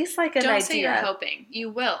 Or at least, like, an idea. Don't say you're hoping. You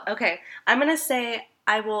will. Okay. I'm going to say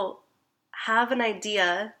I will have an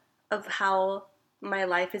idea of how my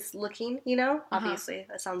life is looking, you know? Obviously.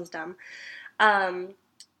 That sounds dumb.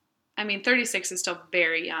 I mean, 36 is still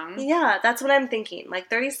very young. Yeah, that's what I'm thinking. Like,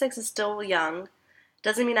 36 is still young.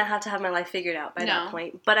 Doesn't mean I have to have my life figured out by that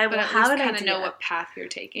point. But I will have an idea. But at least kind of know what path you're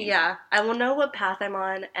taking. Yeah, I will know what path I'm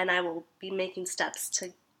on, and I will be making steps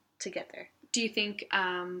to get there. Do you think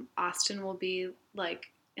Austin will be,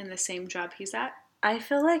 like, in the same job he's at? I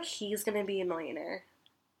feel like he's going to be a millionaire.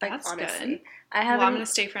 Like, that's honestly. Good. I'm going to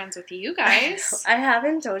stay friends with you guys. I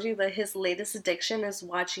haven't told you, but his latest addiction is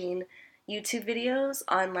watching YouTube videos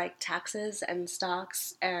on, like, taxes and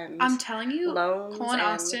stocks and I'm telling you, loans. Cole and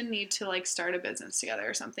Austin need to, like, start a business together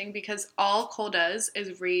or something, because all Cole does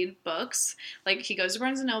is read books. Like, he goes to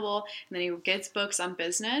Barnes & Noble, and then he gets books on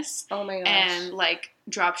business. Oh, my gosh. And, like,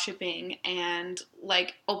 drop shipping and,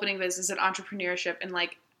 like, opening business and entrepreneurship and,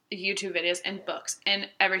 like, YouTube videos and books and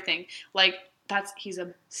everything. Like, he's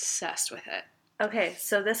obsessed with it. Okay,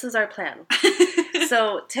 so this is our plan.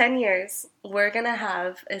 So 10 years, we're going to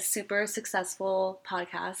have a super successful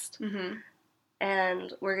podcast. Mm-hmm.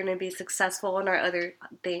 and we're going to be successful in our other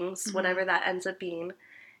things, whatever that ends up being.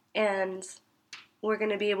 And we're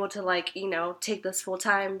going to be able to, like, you know, take this full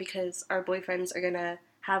time because our boyfriends are going to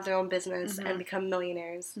have their own business and become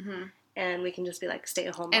millionaires. And we can just be, like,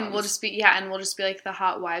 stay-at-home moms. And we'll just be, like, the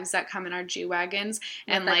hot wives that come in our G-Wagons.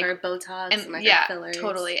 And, like, our Botox and, like, our fillers. Yeah,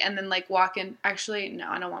 totally. And then, like, walk in. Actually, no,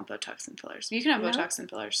 I don't want Botox and fillers. You can have Botox and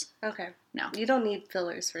fillers. Okay. No. You don't need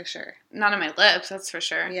fillers for sure. Not on my lips, that's for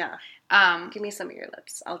sure. Yeah. Give me some of your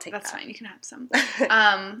lips. I'll take that. That's fine. You can have some.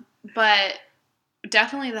 But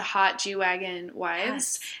definitely the hot G-Wagon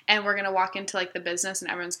wives. Yes. And we're going to walk into, like, the business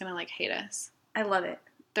and everyone's going to, like, hate us. I love it.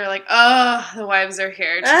 They're like, oh, the wives are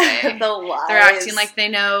here today. The wives. They're acting like they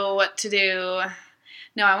know what to do.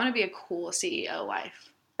 No, I want to be a cool CEO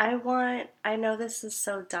wife. I know this is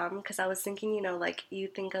so dumb because I was thinking, you know, like, you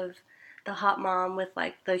think of the hot mom with,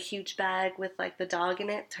 like, the huge bag with, like, the dog in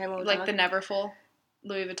it, tiny little like dog. The Neverfull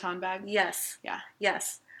Louis Vuitton bag? Yes. Yeah.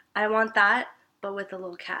 Yes. I want that, but with a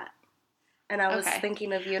little cat. And I was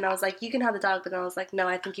thinking of you, and I was like, you can have the dog, but then I was like, no,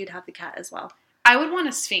 I think you'd have the cat as well. I would want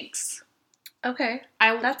a Sphinx. Okay,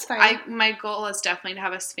 that's fine. My goal is definitely to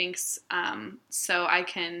have a Sphinx, so I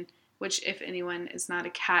can, which if anyone is not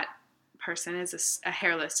a cat person, is a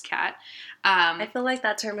hairless cat. I feel like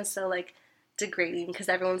that term is so, like, degrading because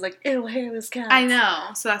everyone's like, ew, hairless cats. I know,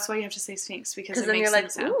 so that's why you have to say Sphinx because it makes them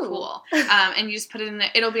sound cool. And you just put it in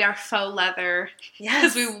it'll be our faux leather.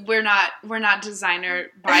 Yes. Because we're not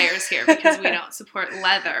designer buyers here because we don't support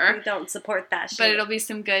leather. We don't support that shit. But it'll be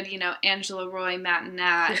some good, you know, Angela Roy Matt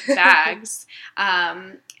Nat bags.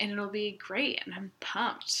 And it'll be great, and I'm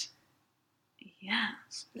pumped. Yeah.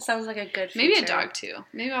 It sounds like a good future. Maybe a dog too.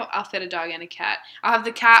 Maybe I'll fit a dog and a cat. I'll have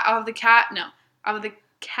the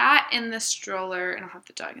cat in the stroller, and I'll have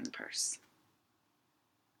the dog in the purse.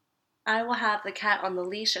 I will have the cat on the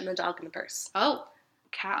leash and the dog in the purse. Oh,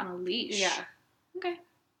 cat on a leash. Yeah. Okay.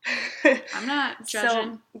 I'm not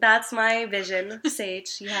judging. So that's my vision.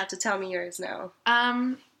 Sage, you have to tell me yours now.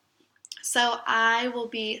 So I will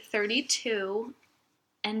be 32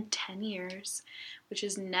 in 10 years, which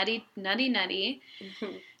is nutty.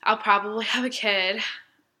 Mm-hmm. I'll probably have a kid,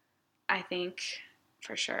 I think,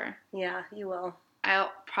 for sure. Yeah, you will.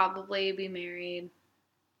 I'll probably be married.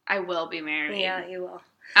 I will be married. Yeah, you will.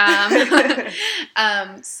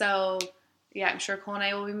 So, yeah, I'm sure Cole and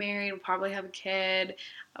I will be married. We'll probably have a kid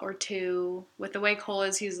or two. With the way Cole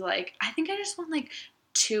is, he's like, I think I just want, like,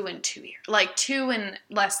 2 in 2 years. Like, 2 in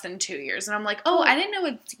less than 2 years. And I'm like, oh, I didn't know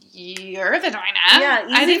it's your vagina. Yeah,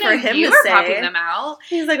 easy I didn't for know him you to were say. popping them out.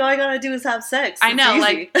 He's like, all I gotta do is have sex. I know, easy.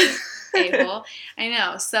 like... a-hole. I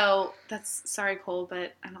know. So sorry, Cole,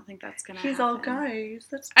 but I don't think that's gonna He's happen. all, guys,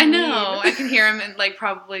 that's I mean. know. I can hear him and like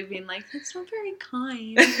probably being like, that's not very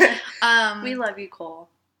kind. We love you, Cole.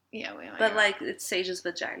 Yeah, we love But you. like it's Sage's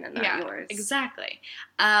vagina, not yours. Exactly.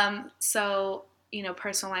 So, you know,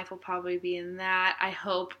 personal life will probably be in that. I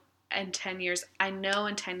hope in 10 years, I know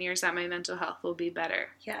in 10 years that my mental health will be better.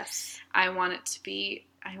 Yes. I want to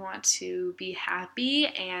be happy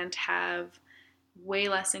and have way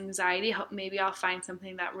less anxiety. Maybe I'll find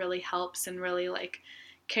something that really helps and really like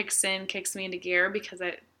kicks me into gear because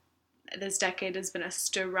this decade has been a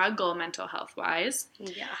struggle mental health wise.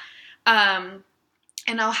 Yeah.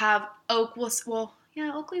 And I'll have Oakley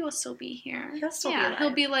will still be here. He'll still be alive. He'll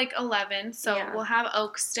be like 11, so we'll have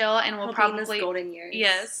Oak still, and we'll probably be in his golden years.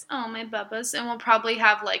 Yes. Oh, my bubbas. And we'll probably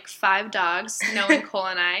have like 5 dogs. Knowing Cole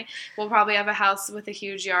and I, we'll probably have a house with a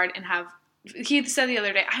huge yard and have. He said the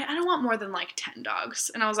other day, I don't want more than like 10 dogs,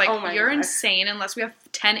 and I was like, you're insane unless we have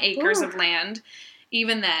 10 acres of land.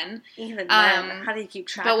 Even then, how do you keep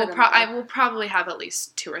track? But I will probably have at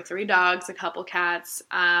least 2 or 3 dogs, a couple cats,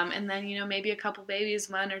 and then maybe a couple babies,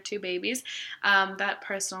 1 or 2 babies. That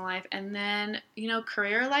personal life, and then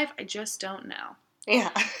career life. I just don't know. Yeah,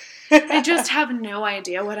 I just have no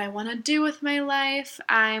idea what I want to do with my life.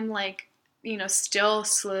 I'm like, still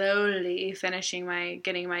slowly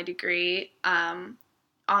getting my degree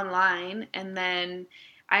online, and then.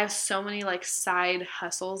 I have so many like side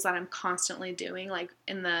hustles that I'm constantly doing like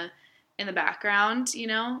in the background,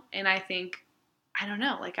 and I think, I don't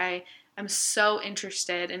know, like I'm so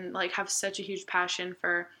interested and like have such a huge passion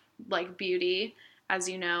for like beauty, as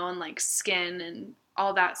you know, and like skin and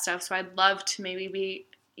all that stuff. So I'd love to maybe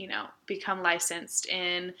become licensed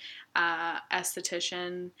in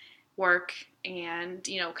esthetician work and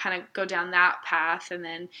kind of go down that path, and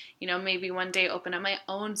then maybe one day open up my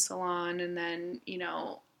own salon, and then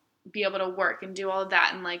be able to work and do all of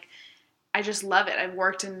that. And like I just love it. I've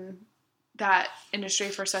worked in that industry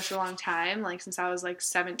for such a long time, like since I was like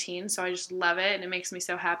 17, so I just love it, and it makes me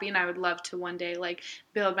so happy, and I would love to one day like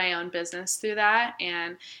build my own business through that.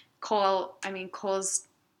 And Cole's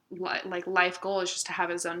like life goal is just to have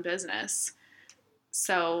his own business.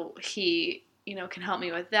 So he, can help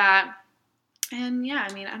me with that. And yeah,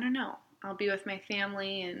 I don't know. I'll be with my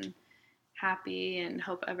family and happy and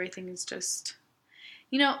hope everything is just,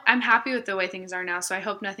 I'm happy with the way things are now. So I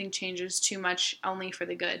hope nothing changes too much, only for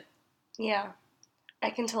the good. Yeah. I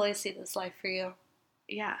can totally see this life for you.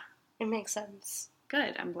 Yeah. It makes sense.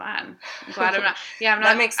 Good. I'm glad I'm not. Yeah,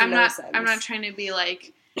 That makes sense. I'm not trying to be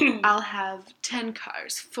like, I'll have 10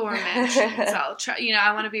 cars, 4 mansions. I'll try.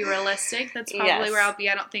 I want to be realistic. That's probably where I'll be.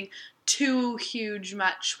 I don't think too huge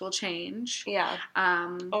much will change. Yeah.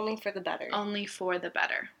 Only for the better. Only for the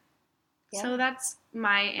better. Yeah. So that's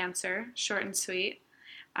my answer, short and sweet.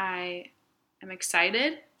 I am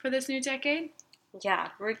excited for this new decade. Yeah,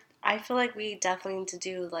 I feel like we definitely need to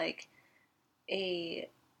do like I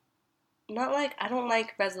don't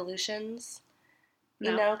like resolutions,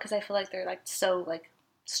 because I feel like they're like so like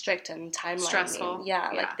strict and timeline. Stressful.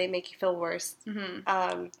 Yeah, like they make you feel worse.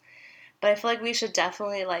 Mm-hmm. But I feel like we should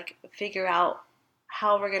definitely like figure out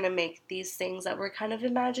how we're going to make these things that we're kind of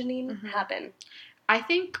imagining happen. I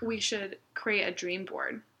think we should create a dream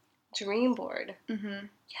board. Dream board. Mm-hmm.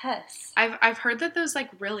 Yes. I've heard that those like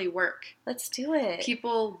really work. Let's do it.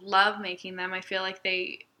 People love making them. I feel like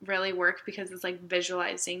they really work because it's like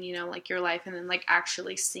visualizing, like your life and then like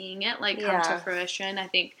actually seeing it like come to fruition. I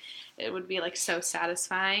think it would be like so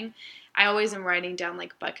satisfying. I always am writing down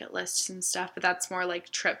like bucket lists and stuff, but that's more like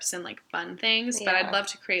trips and like fun things. Yeah. But I'd love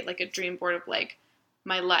to create like a dream board of like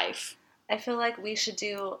my life. I feel like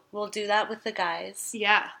we'll do that with the guys.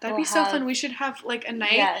 Yeah, that'd be so fun. We should have like a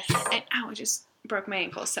night. Yes. And I just broke my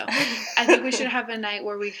ankle. So I think we should have a night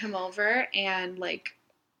where we come over and like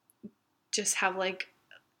just have like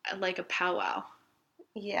a powwow.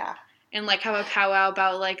 Yeah. And like have a powwow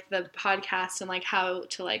about like the podcast and like how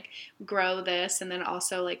to like grow this, and then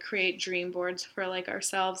also like create dream boards for like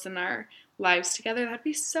ourselves and our lives together. That'd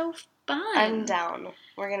be so fun. I'm down.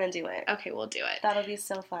 We're gonna do it. Okay, we'll do it. That'll be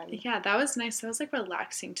so fun. Yeah, that was nice. That was like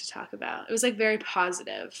relaxing to talk about. It was like very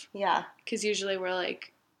positive. Yeah. Because usually we're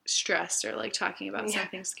like stressed or like talking about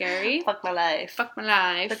something scary. Fuck my life. Fuck my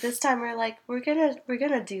life. But this time we're like, we're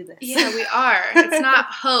gonna do this. Yeah, we are. It's not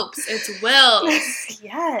hopes, it's wills.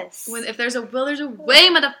 Yes. If there's a will, there's a way,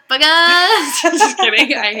 motherfuckers. Just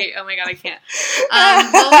kidding. Oh my god, I can't.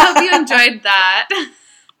 Well, I hope you enjoyed that.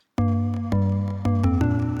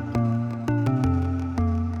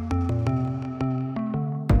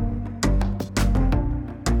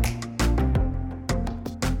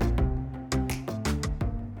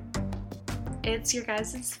 It's your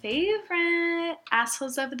guys' favorite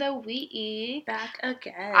assholes of the week. Back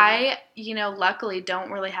again. I, luckily don't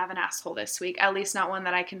really have an asshole this week. At least not one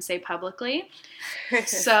that I can say publicly.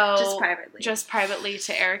 So Just privately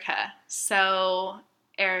to Erica. So,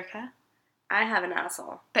 Erica. I have an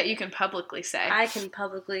asshole. That you can publicly say. I can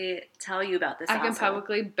publicly tell you about this asshole. I can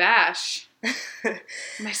publicly bash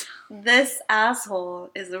myself. This asshole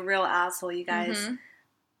is a real asshole, you guys. Mm-hmm.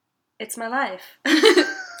 It's my life.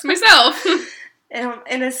 It's myself.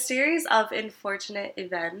 In a series of unfortunate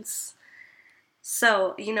events.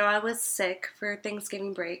 So, I was sick for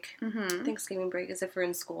Thanksgiving break. Mm-hmm. Thanksgiving break is if we're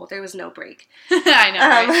in school. There was no break. I know,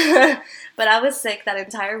 right? But I was sick that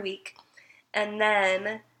entire week. And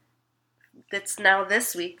then, it's now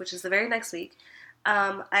this week, which is the very next week,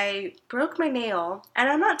 I broke my nail. And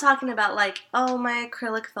I'm not talking about like, oh, my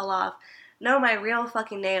acrylic fell off. No, my real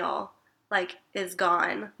fucking nail, is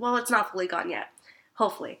gone. Well, it's not fully gone yet.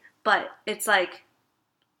 Hopefully. But it's on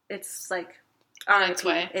its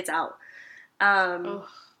way. It's out.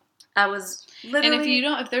 I was literally...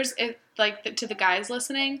 And to the guys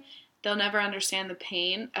listening, they'll never understand the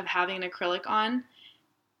pain of having an acrylic on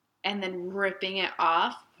and then ripping it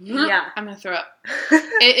off. Yeah. I'm going to throw up.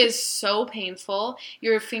 It is so painful.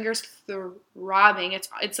 Your fingers throbbing.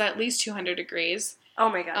 It's at least 200 degrees. Oh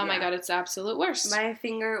my God. Oh my God. It's the absolute worst. My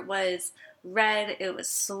finger was red, it was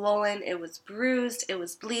swollen, it was bruised, it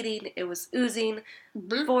was bleeding, it was oozing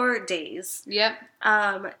for days. Yep.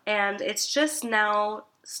 And it's just now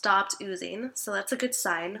stopped oozing, so that's a good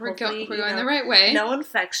sign. We're going the right way. No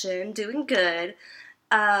infection, doing good.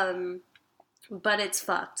 But it's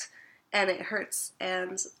fucked, and it hurts,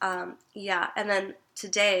 and and then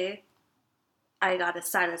today I got a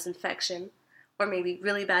sinus infection, or maybe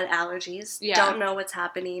really bad allergies. Yeah. Don't know what's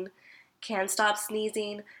happening. Can't stop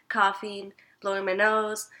sneezing, coughing, blowing my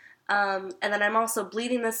nose. And then I'm also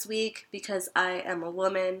bleeding this week because I am a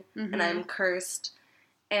woman and I'm cursed.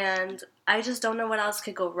 And I just don't know what else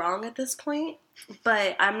could go wrong at this point.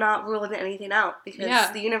 But I'm not ruling anything out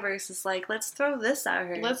because the universe is like, let's throw this at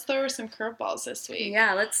her. Let's throw her some curveballs this week.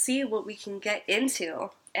 Yeah, let's see what we can get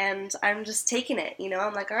into. and I'm just taking it, you know?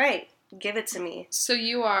 I'm like, all right, give it to me. So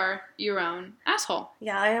you are your own asshole.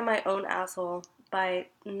 Yeah, I am my own asshole by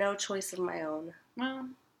no choice of my own. Well,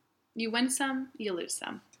 you win some, you lose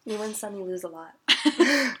some. You win some, you lose a lot.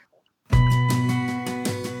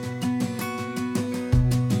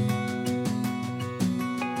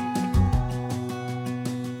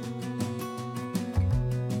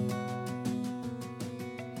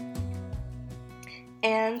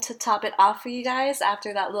 And to top it off for you guys,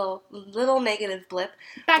 after that little negative blip,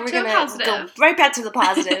 we're going to go right back to the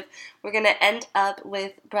positive. We're going to end up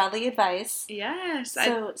with Bradley advice. Yes,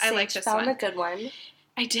 so I like this found one. a good one.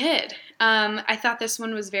 I did. I thought this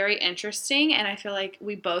one was very interesting, and I feel like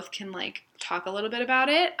we both can talk a little bit about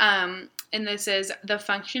it. And this is, the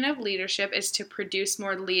function of leadership is to produce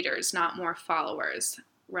more leaders, not more followers.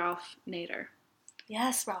 Ralph Nader.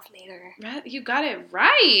 Yes, Ralph Nader. You got it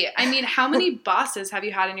right. I mean, how many bosses have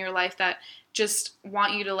you had in your life that just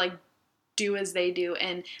want you to do as they do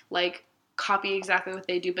and copy exactly what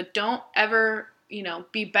they do, but don't ever,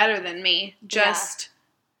 be better than me, just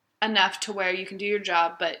enough to where you can do your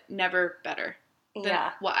job, but never better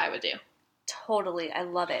than what I would do. Totally. I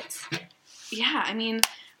love it. Yeah. I mean,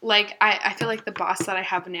 I feel like the boss that I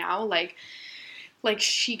have now,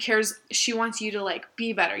 she cares, she wants you to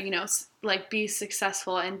be better, be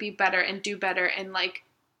successful and be better and do better and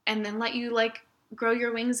and then let you grow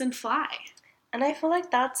your wings and fly. And I feel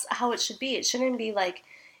like that's how it should be. It shouldn't be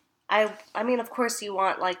I mean, of course you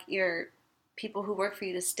want your people who work for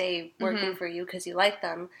you to stay working for you because you like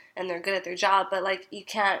them and they're good at their job, but you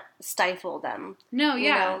can't stifle them. No,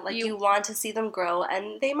 yeah. You want to see them grow,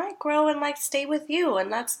 and they might grow and stay with you,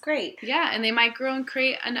 and that's great. Yeah, and they might grow and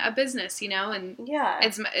create a business, and yeah,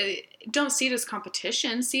 don't see it as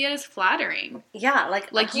competition, see it as flattering. Yeah,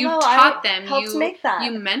 you taught them, you make that.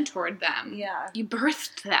 You mentored them. Yeah, you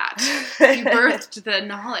birthed that. You birthed the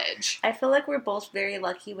knowledge. I feel like we're both very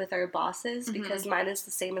lucky with our bosses because mine is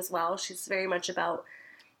the same as well. She's very much about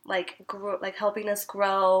helping us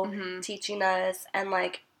grow, teaching us, and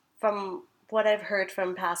from what I've heard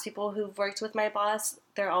from past people who've worked with my boss,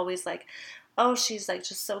 they're always oh, she's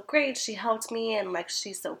just so great, she helped me, and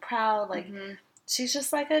she's so proud, she's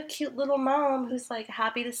just a cute little mom who's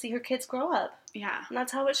happy to see her kids grow up. Yeah. And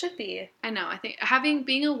that's how it should be. I know. I think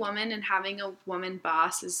being a woman and having a woman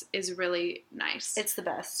boss is really nice. It's the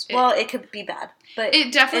best. Well, it could be bad, but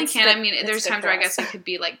it definitely can. I mean, there's times where I guess it could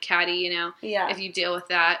be catty, yeah. if you deal with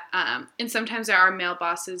that. And sometimes there are male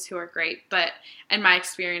bosses who are great, but in my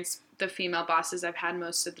experience, the female bosses I've had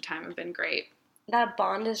most of the time have been great. That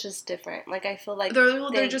bond is just different. I feel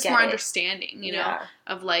they're just more understanding, yeah.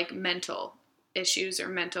 of mental issues or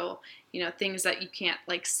mental, things that you can't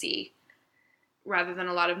see, rather than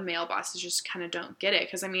a lot of male bosses just kind of don't get it.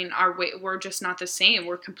 Because I mean, we're just not the same.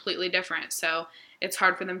 We're completely different. So it's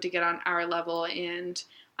hard for them to get on our level and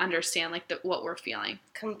understand what we're feeling.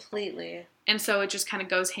 Completely. And so it just kind of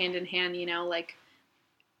goes hand in hand,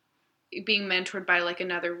 being mentored by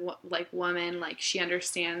another woman, she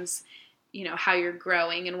understands, how you're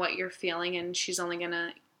growing and what you're feeling, and she's only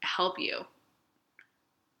gonna help you.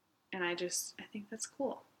 And I think that's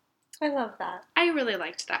cool. I love that. I really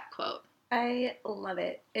liked that quote. I love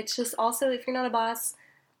it. It's just also, if you're not a boss,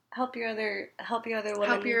 help your other women,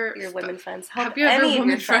 help your women friends. Help your other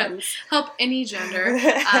women friends. Help any gender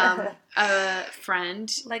friend.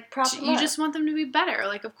 Prop them you up. just want them to be better.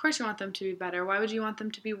 Of course you want them to be better. Why would you want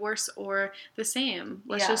them to be worse or the same?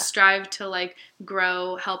 Let's just strive to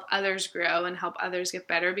grow, help others grow, and help others get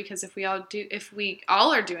better. Because if we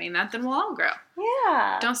all are doing that, then we'll all grow.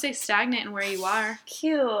 Yeah. Don't stay stagnant in where you are.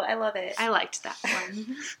 Cute. I love it. I liked that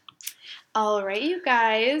one. All right, you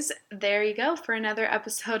guys, there you go for another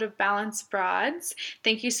episode of Balanced Broads.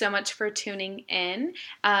 Thank you so much for tuning in,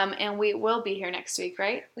 and we will be here next week,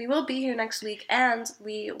 right? We will be here next week, and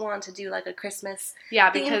we want to do a Christmas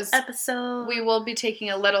because episode. We will be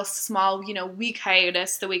taking a little small, week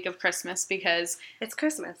hiatus the week of Christmas because it's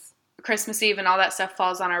Christmas. Christmas Eve and all that stuff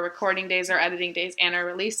falls on our recording days, our editing days, and our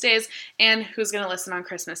release days, and who's going to listen on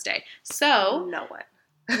Christmas Day? So no one.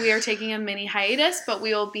 We are taking a mini hiatus, but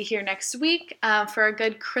we will be here next week for a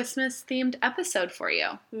good Christmas-themed episode for you.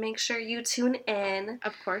 Make sure you tune in.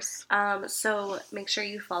 Of course. So make sure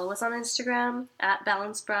you follow us on Instagram at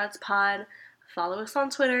BalanceBroadsPod. Follow us on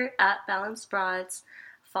Twitter at BalanceBroads.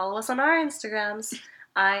 Follow us on our Instagrams.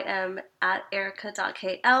 I am at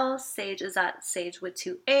Erica.kl. Sage is at Sage with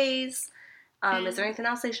 2 A's. Is there anything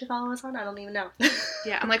else they should follow us on? I don't even know.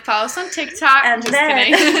 Yeah, I'm follow us on TikTok. And just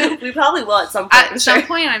then, kidding. We probably will at some point. At some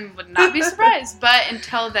point, I would not be surprised. But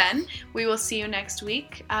until then, we will see you next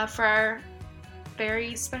week for our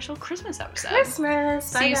very special Christmas episode. Christmas.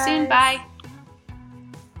 See you soon. Bye.